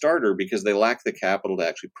non-starter because they lack the capital to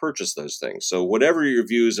actually purchase those things. So whatever your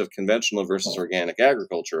views of conventional versus organic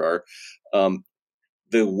agriculture are,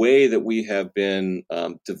 the way that we have been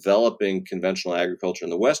developing conventional agriculture in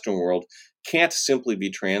the Western world can't simply be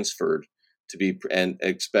transferred to be and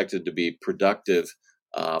expected to be productive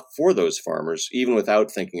for those farmers, even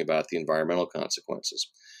without thinking about the environmental consequences.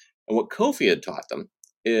 And what Kofi had taught them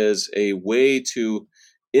is a way to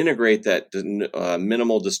integrate that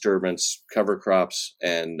minimal disturbance, cover crops,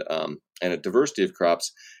 and a diversity of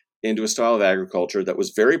crops into a style of agriculture that was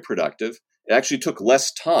very productive. It actually took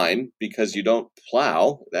less time because you don't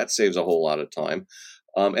plow. That saves a whole lot of time.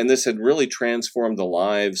 And this had really transformed the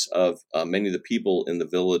lives of many of the people in the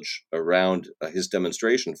village around his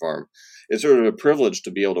demonstration farm. It's sort of a privilege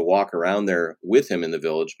to be able to walk around there with him in the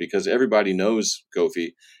village because everybody knows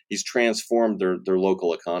Kofi. He's transformed their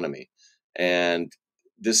local economy. And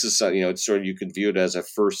this is, it's sort of, you could view it as a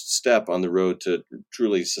first step on the road to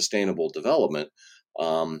truly sustainable development.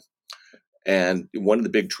 And one of the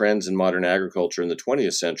big trends in modern agriculture in the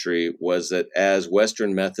 20th century was that as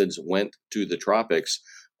Western methods went to the tropics,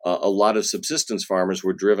 a lot of subsistence farmers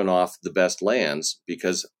were driven off the best lands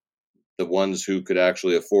because the ones who could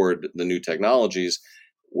actually afford the new technologies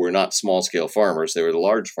were not small-scale farmers. They were the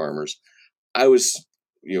large farmers. I was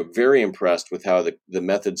very impressed with how the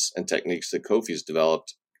methods and techniques that Kofi's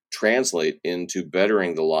developed translate into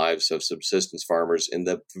bettering the lives of subsistence farmers in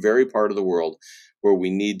the very part of the world where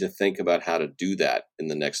we need to think about how to do that in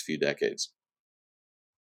the next few decades.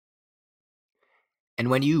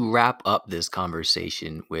 And when you wrap up this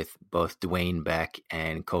conversation with both Dwayne Beck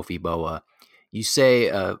and Kofi Boa, you say,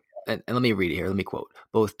 and let me read it here, let me quote,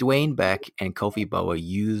 both Dwayne Beck and Kofi Boa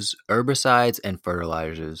use herbicides and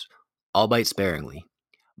fertilizers, albeit sparingly,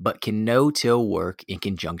 but can no-till work in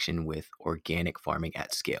conjunction with organic farming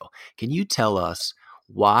at scale. Can you tell us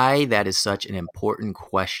why that is such an important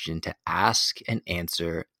question to ask and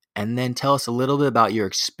answer, and then tell us a little bit about your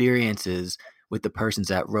experiences with the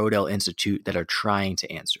persons at Rodale Institute that are trying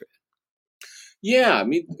to answer it? Yeah, I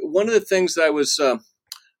mean, one of the things that I was, at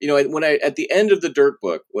the end of the Dirt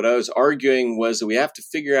Book, what I was arguing was that we have to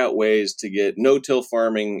figure out ways to get no-till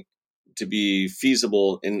farming to be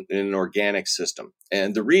feasible in an organic system.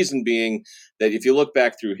 And the reason being that if you look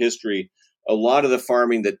back through history, a lot of the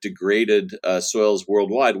farming that degraded soils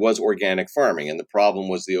worldwide was organic farming, and the problem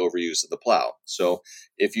was the overuse of the plow. So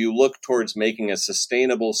if you look towards making a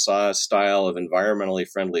sustainable style of environmentally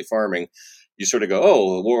friendly farming, you sort of go,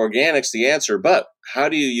 oh, well, organic's the answer, but how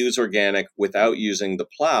do you use organic without using the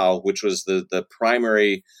plow, which was the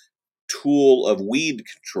primary tool of weed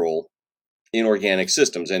control in organic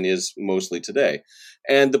systems and is mostly today.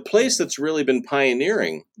 And the place that's really been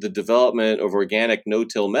pioneering the development of organic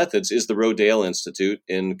no-till methods is the Rodale Institute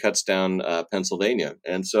in Kutztown, Pennsylvania.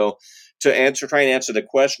 And so try and answer the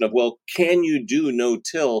question of, well, can you do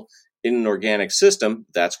no-till in an organic system?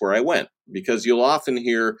 That's where I went, because you'll often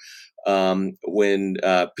hear when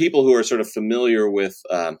people who are sort of familiar with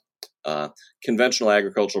conventional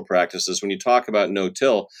agricultural practices, when you talk about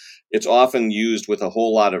no-till, it's often used with a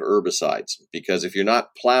whole lot of herbicides, because if you're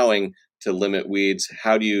not plowing to limit weeds,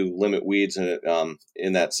 how do you limit weeds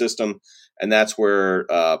in that system? And that's where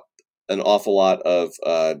an awful lot of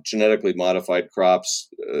genetically modified crops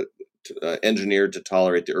engineered to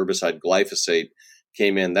tolerate the herbicide glyphosate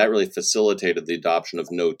came in. That really facilitated the adoption of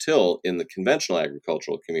no-till in the conventional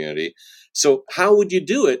agricultural community. So how would you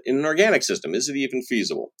do it in an organic system? Is it even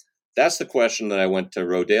feasible? That's the question that I went to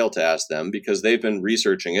Rodale to ask them, because they've been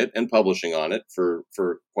researching it and publishing on it for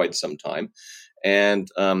quite some time. And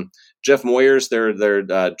Jeff Moyers,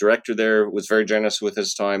 their director there, was very generous with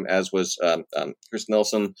his time, as was Chris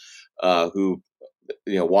Nelson, who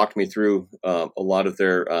walked me through a lot of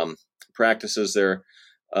their practices there.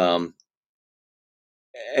 And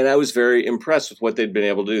I was very impressed with what they'd been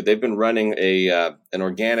able to do. They've been running an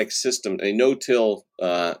organic system, a no-till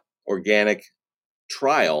organic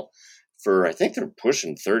trial for, I think they're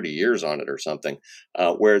pushing 30 years on it or something,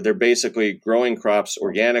 where they're basically growing crops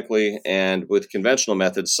organically and with conventional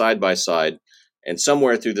methods side by side. And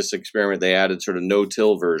somewhere through this experiment, they added sort of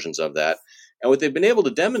no-till versions of that. And what they've been able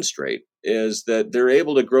to demonstrate is that they're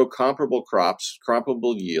able to grow comparable crops,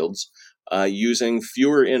 comparable yields, using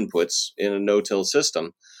fewer inputs in a no-till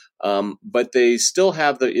system. But they still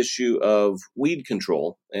have the issue of weed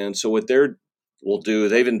control. And so what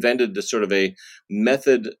they've invented this sort of a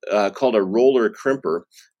method called a roller crimper,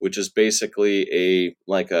 which is basically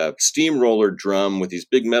like a steamroller drum with these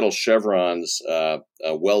big metal chevrons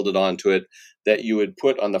welded onto it that you would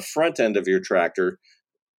put on the front end of your tractor,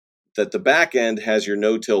 that the back end has your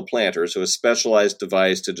no-till planter, so a specialized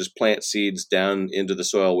device to just plant seeds down into the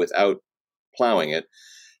soil without plowing it.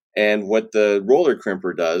 And what the roller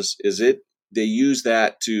crimper does is they use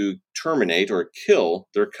that to terminate or kill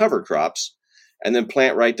their cover crops and then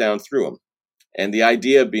plant right down through them. And the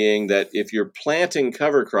idea being that if you're planting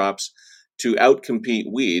cover crops to outcompete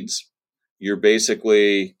weeds, you're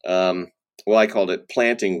basically, I called it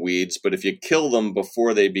planting weeds, but if you kill them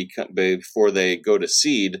before they go to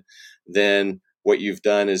seed, then what you've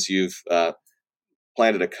done is you've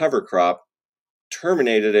planted a cover crop,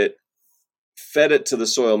 terminated it, fed it to the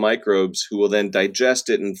soil microbes, who will then digest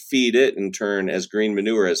it and feed it in turn as green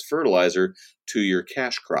manure, as fertilizer to your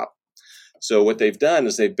cash crop. So what they've done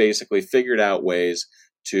is they've basically figured out ways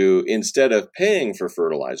to, instead of paying for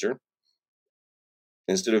fertilizer,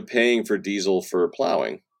 instead of paying for diesel for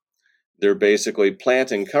plowing, they're basically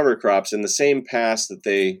planting cover crops in the same pass that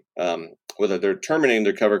they're terminating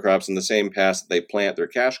their cover crops in the same pass that they plant their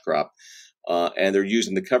cash crop, and they're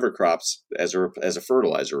using the cover crops as a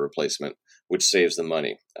fertilizer replacement, which saves them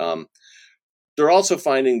money. They're also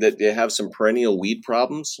finding that they have some perennial weed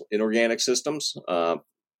problems in organic systems,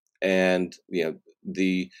 and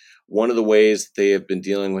one of the ways that they have been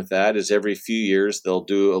dealing with that is every few years they'll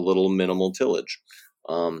do a little minimal tillage.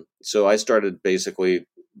 So I started basically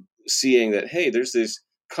seeing that, hey, there's these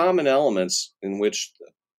common elements in which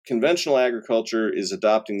conventional agriculture is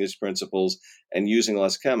adopting these principles and using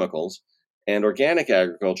less chemicals, and organic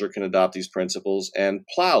agriculture can adopt these principles and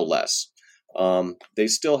plow less. They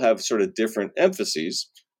still have sort of different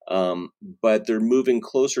emphases, but they're moving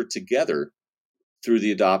closer together through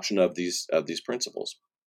the adoption of these principles.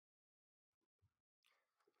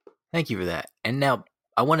 Thank you for that. And now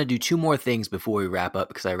I want to do two more things before we wrap up,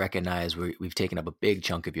 because I recognize we've taken up a big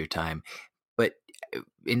chunk of your time. But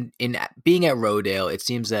in being at Rodale, it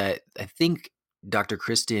seems that I think Dr.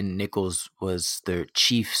 Kristen Nichols was their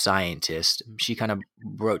chief scientist. She kind of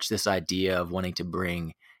broached this idea of wanting to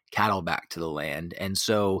bring cattle back to the land. And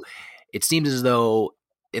so it seems as though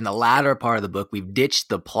in the latter part of the book, we've ditched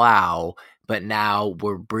the plow, but now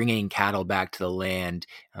we're bringing cattle back to the land.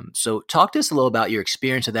 So talk to us a little about your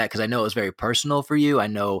experience of that, because I know it was very personal for you. I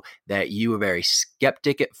know that you were very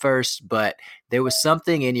skeptic at first, but there was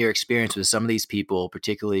something in your experience with some of these people,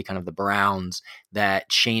 particularly kind of the Browns, that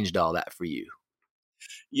changed all that for you.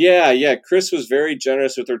 Yeah. Chris was very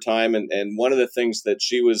generous with her time. And one of the things that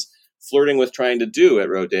she was flirting with trying to do at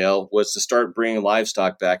Rodale was to start bringing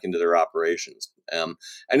livestock back into their operations. And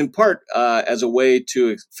in part, as a way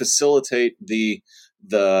to facilitate the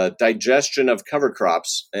digestion of cover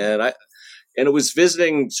crops. And it was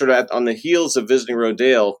visiting on the heels of visiting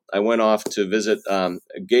Rodale, I went off to visit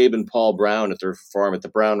Gabe and Paul Brown at their farm at the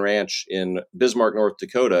Brown Ranch in Bismarck, North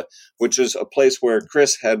Dakota, which is a place where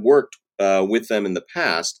Chris had worked with them in the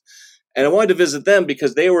past. And I wanted to visit them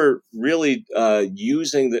because they were really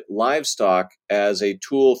using the livestock as a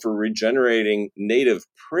tool for regenerating native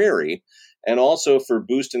prairie and also for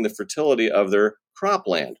boosting the fertility of their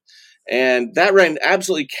cropland. And that ran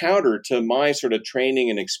absolutely counter to my sort of training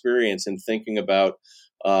and experience in thinking about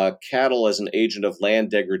cattle as an agent of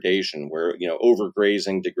land degradation, where,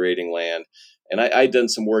 overgrazing, degrading land. And I'd done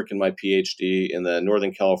some work in my PhD in the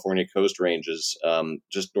Northern California Coast Ranges,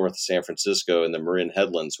 just north of San Francisco in the Marin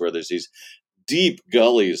Headlands, where there's these deep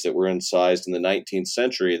gullies that were incised in the 19th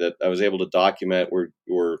century that I was able to document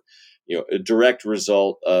were a direct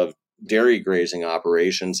result of dairy grazing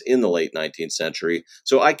operations in the late 19th century.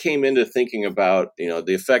 So I came into thinking about,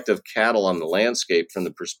 the effect of cattle on the landscape from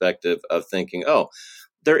the perspective of thinking,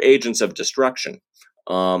 they're agents of destruction,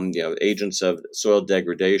 agents of soil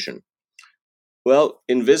degradation. Well,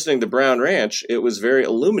 in visiting the Brown Ranch, it was very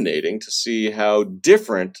illuminating to see how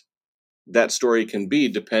different that story can be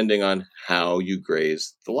depending on how you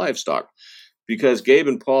graze the livestock. Because Gabe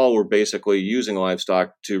and Paul were basically using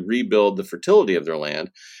livestock to rebuild the fertility of their land,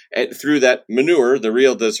 and through that manure,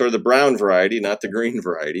 the brown variety, not the green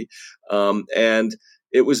variety. And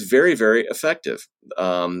it was very, very effective.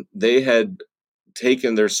 They had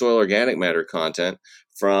taken their soil organic matter content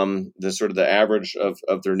from the average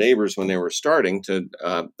of their neighbors when they were starting to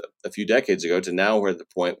a few decades ago to now we're at the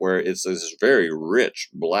point where it's this very rich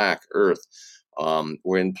black earth,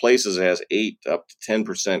 where in places it has 8 up to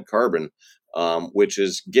 10% carbon, which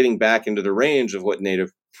is getting back into the range of what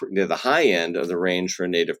the high end of the range for a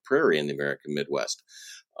native prairie in the American Midwest.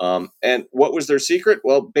 And what was their secret?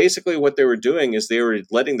 Well, basically what they were doing is they were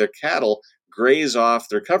letting their cattle graze off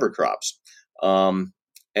their cover crops.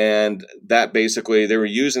 And that basically, they were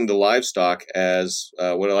using the livestock as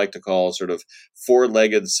what I like to call sort of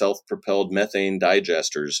 4-legged self-propelled methane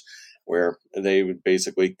digesters, where they would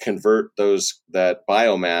basically convert that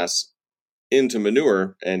biomass into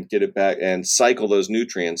manure and get it back and cycle those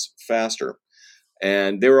nutrients faster.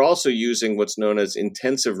 And they were also using what's known as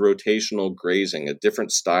intensive rotational grazing, a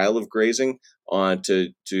different style of grazing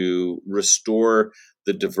to restore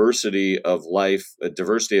the diversity of life, a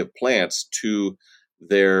diversity of plants to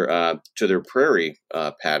their prairie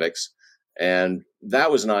paddocks. And that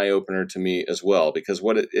was an eye opener to me as well, because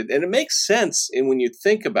it makes sense. And when you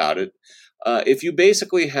think about it, if you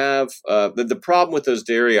basically have the problem with those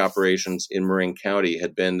dairy operations in Marin County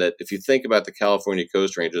had been that if you think about the California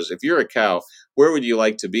Coast Ranges, if you're a cow, where would you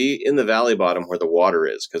like to be? In the valley bottom where the water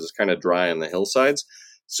is, because it's kind of dry on the hillsides.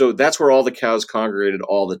 So that's where all the cows congregated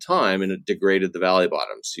all the time, and it degraded the valley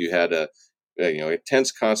bottoms. So you had a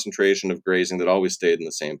intense concentration of grazing that always stayed in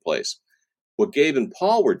the same place. What Gabe and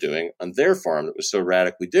Paul were doing on their farm that was so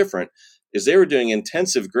radically different is they were doing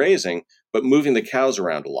intensive grazing, but moving the cows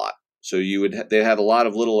around a lot. So they had a lot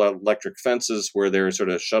of little electric fences where they were sort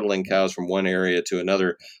of shuttling cows from one area to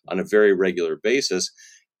another on a very regular basis.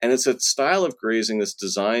 And it's a style of grazing that's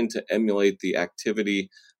designed to emulate the activity,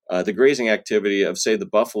 the grazing activity of, say, the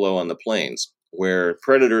buffalo on the plains, where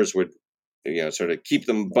predators would, sort of keep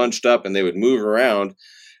them bunched up and they would move around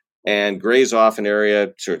and graze off an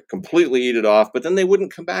area, sort of completely eat it off, but then they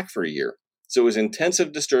wouldn't come back for a year. So it was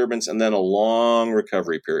intensive disturbance and then a long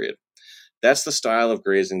recovery period. That's the style of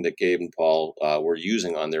grazing that Gabe and Paul were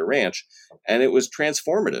using on their ranch. And it was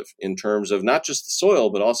transformative in terms of not just the soil,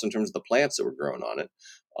 but also in terms of the plants that were grown on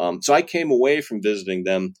it. So I came away from visiting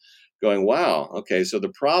them going, wow, okay, so the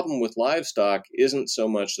problem with livestock isn't so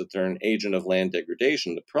much that they're an agent of land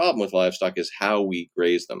degradation. The problem with livestock is how we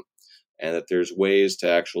graze them, and that there's ways to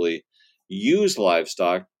actually use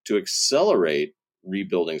livestock to accelerate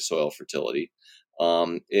rebuilding soil fertility,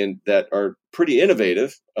 that are pretty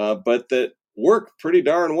innovative, but that work pretty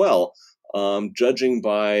darn well, judging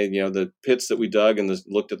by the pits that we dug and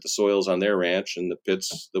looked at the soils on their ranch, and the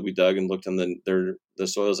pits that we dug and looked on the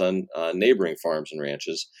soils on neighboring farms and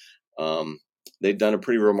ranches. They'd done a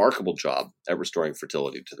pretty remarkable job at restoring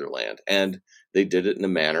fertility to their land, and they did it in a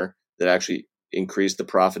manner that actually increased the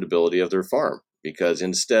profitability of their farm, because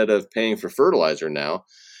instead of paying for fertilizer now,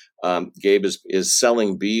 Gabe is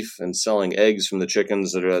selling beef and selling eggs from the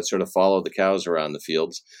chickens that sort of follow the cows around the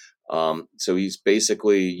fields. So he's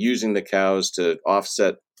basically using the cows to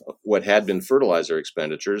offset what had been fertilizer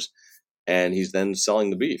expenditures, and he's then selling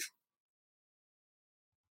the beef.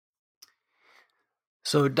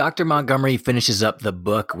 So Dr. Montgomery finishes up the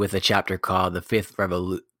book with a chapter called The Fifth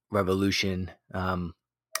Revolution.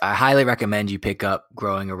 I highly recommend you pick up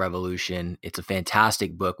Growing a Revolution. It's a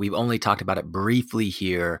fantastic book. We've only talked about it briefly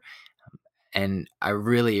here, and I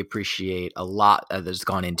really appreciate a lot that's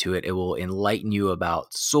gone into it. It will enlighten you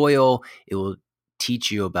about soil. It will teach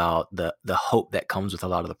you about the hope that comes with a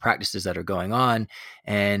lot of the practices that are going on.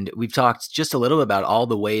 And we've talked just a little bit about all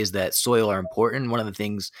the ways that soil are important. One of the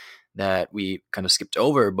things that we kind of skipped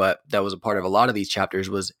over, but that was a part of a lot of these chapters,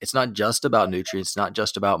 was it's not just about nutrients, not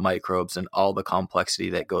just about microbes and all the complexity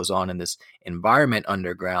that goes on in this environment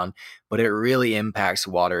underground, but it really impacts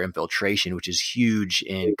water infiltration, which is huge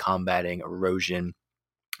in combating erosion.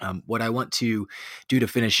 What I want to do to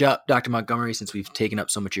finish up, Dr. Montgomery, since we've taken up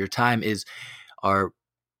so much of your time, is our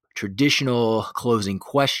traditional closing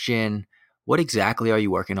question. What exactly are you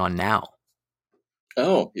working on now?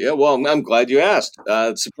 Oh, yeah. Well, I'm glad you asked.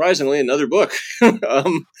 Surprisingly, another book.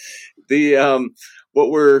 I'm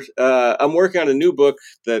working on a new book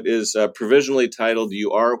that is provisionally titled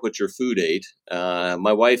 "You Are What Your Food Ate."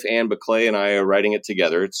 My wife Anne Baclay and I are writing it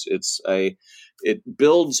together. It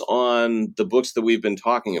builds on the books that we've been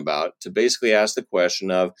talking about to basically ask the question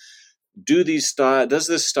of, does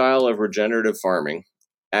this style of regenerative farming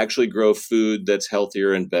actually grow food that's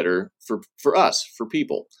healthier and better for us, for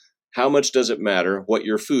people? How much does it matter what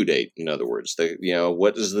your food ate? In other words,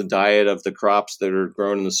 what is the diet of the crops that are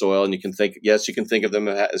grown in the soil? And you can think of them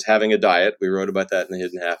as having a diet. We wrote about that in The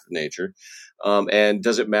Hidden Half of Nature. And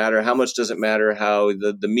does it matter? How much does it matter how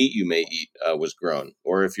the meat you may eat was grown?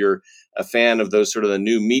 Or if you're a fan of those sort of the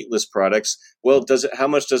new meatless products, well, how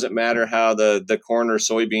much does it matter how the corn or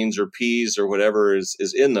soybeans or peas or whatever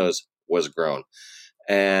is in those was grown?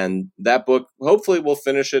 And that book, hopefully we'll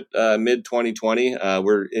finish it mid-2020.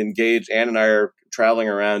 We're engaged. Anne and I are traveling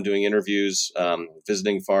around doing interviews,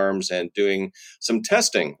 visiting farms, and doing some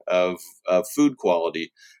testing of food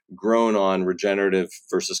quality grown on regenerative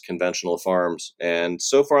versus conventional farms. And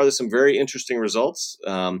so far, there's some very interesting results.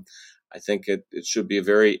 I think it should be a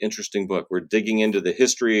very interesting book. We're digging into the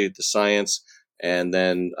history, the science, and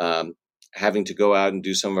then having to go out and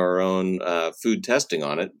do some of our own food testing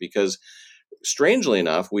on it, because strangely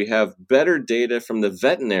enough, we have better data from the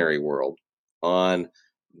veterinary world on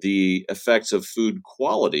the effects of food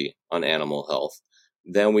quality on animal health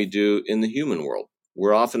than we do in the human world.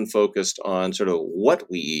 We're often focused on sort of what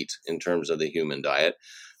we eat in terms of the human diet,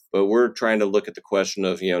 but we're trying to look at the question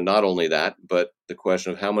of, not only that, but the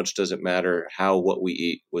question of how much does it matter how what we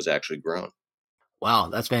eat was actually grown. Wow,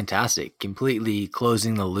 that's fantastic. Completely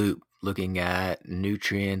closing the loop, looking at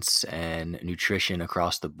nutrients and nutrition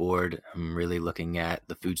across the board. I'm really looking at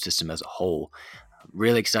the food system as a whole.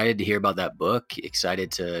 Really excited to hear about that book.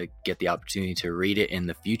 Excited to get the opportunity to read it in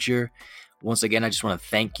the future. Once again, I just want to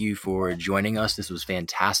thank you for joining us. This was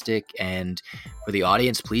fantastic. And for the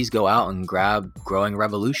audience, please go out and grab Growing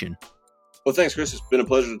Revolution. Well, thanks, Chris. It's been a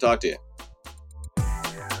pleasure to talk to you.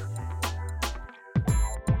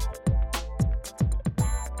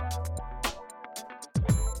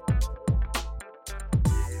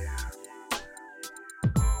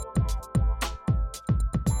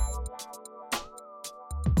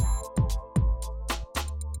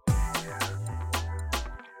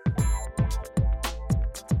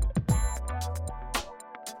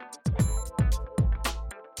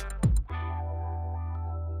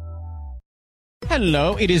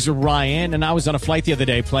 Hello, it is Ryan, and I was on a flight the other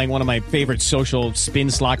day playing one of my favorite social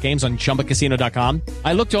spin slot games on ChumbaCasino.com.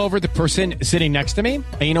 I looked over at the person sitting next to me,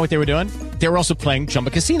 and you know what they were doing? They were also playing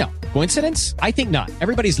Chumba Casino. Coincidence? I think not.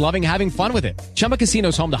 Everybody's loving having fun with it. Chumba Casino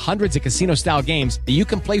is home to hundreds of casino-style games that you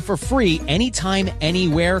can play for free anytime,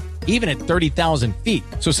 anywhere, even at 30,000 feet.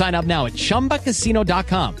 So sign up now at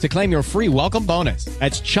ChumbaCasino.com to claim your free welcome bonus.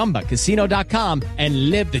 That's ChumbaCasino.com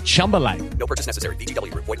and live the Chumba life. No purchase necessary.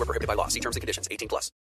 VGW. Void where prohibited by law. See terms and conditions. 18+.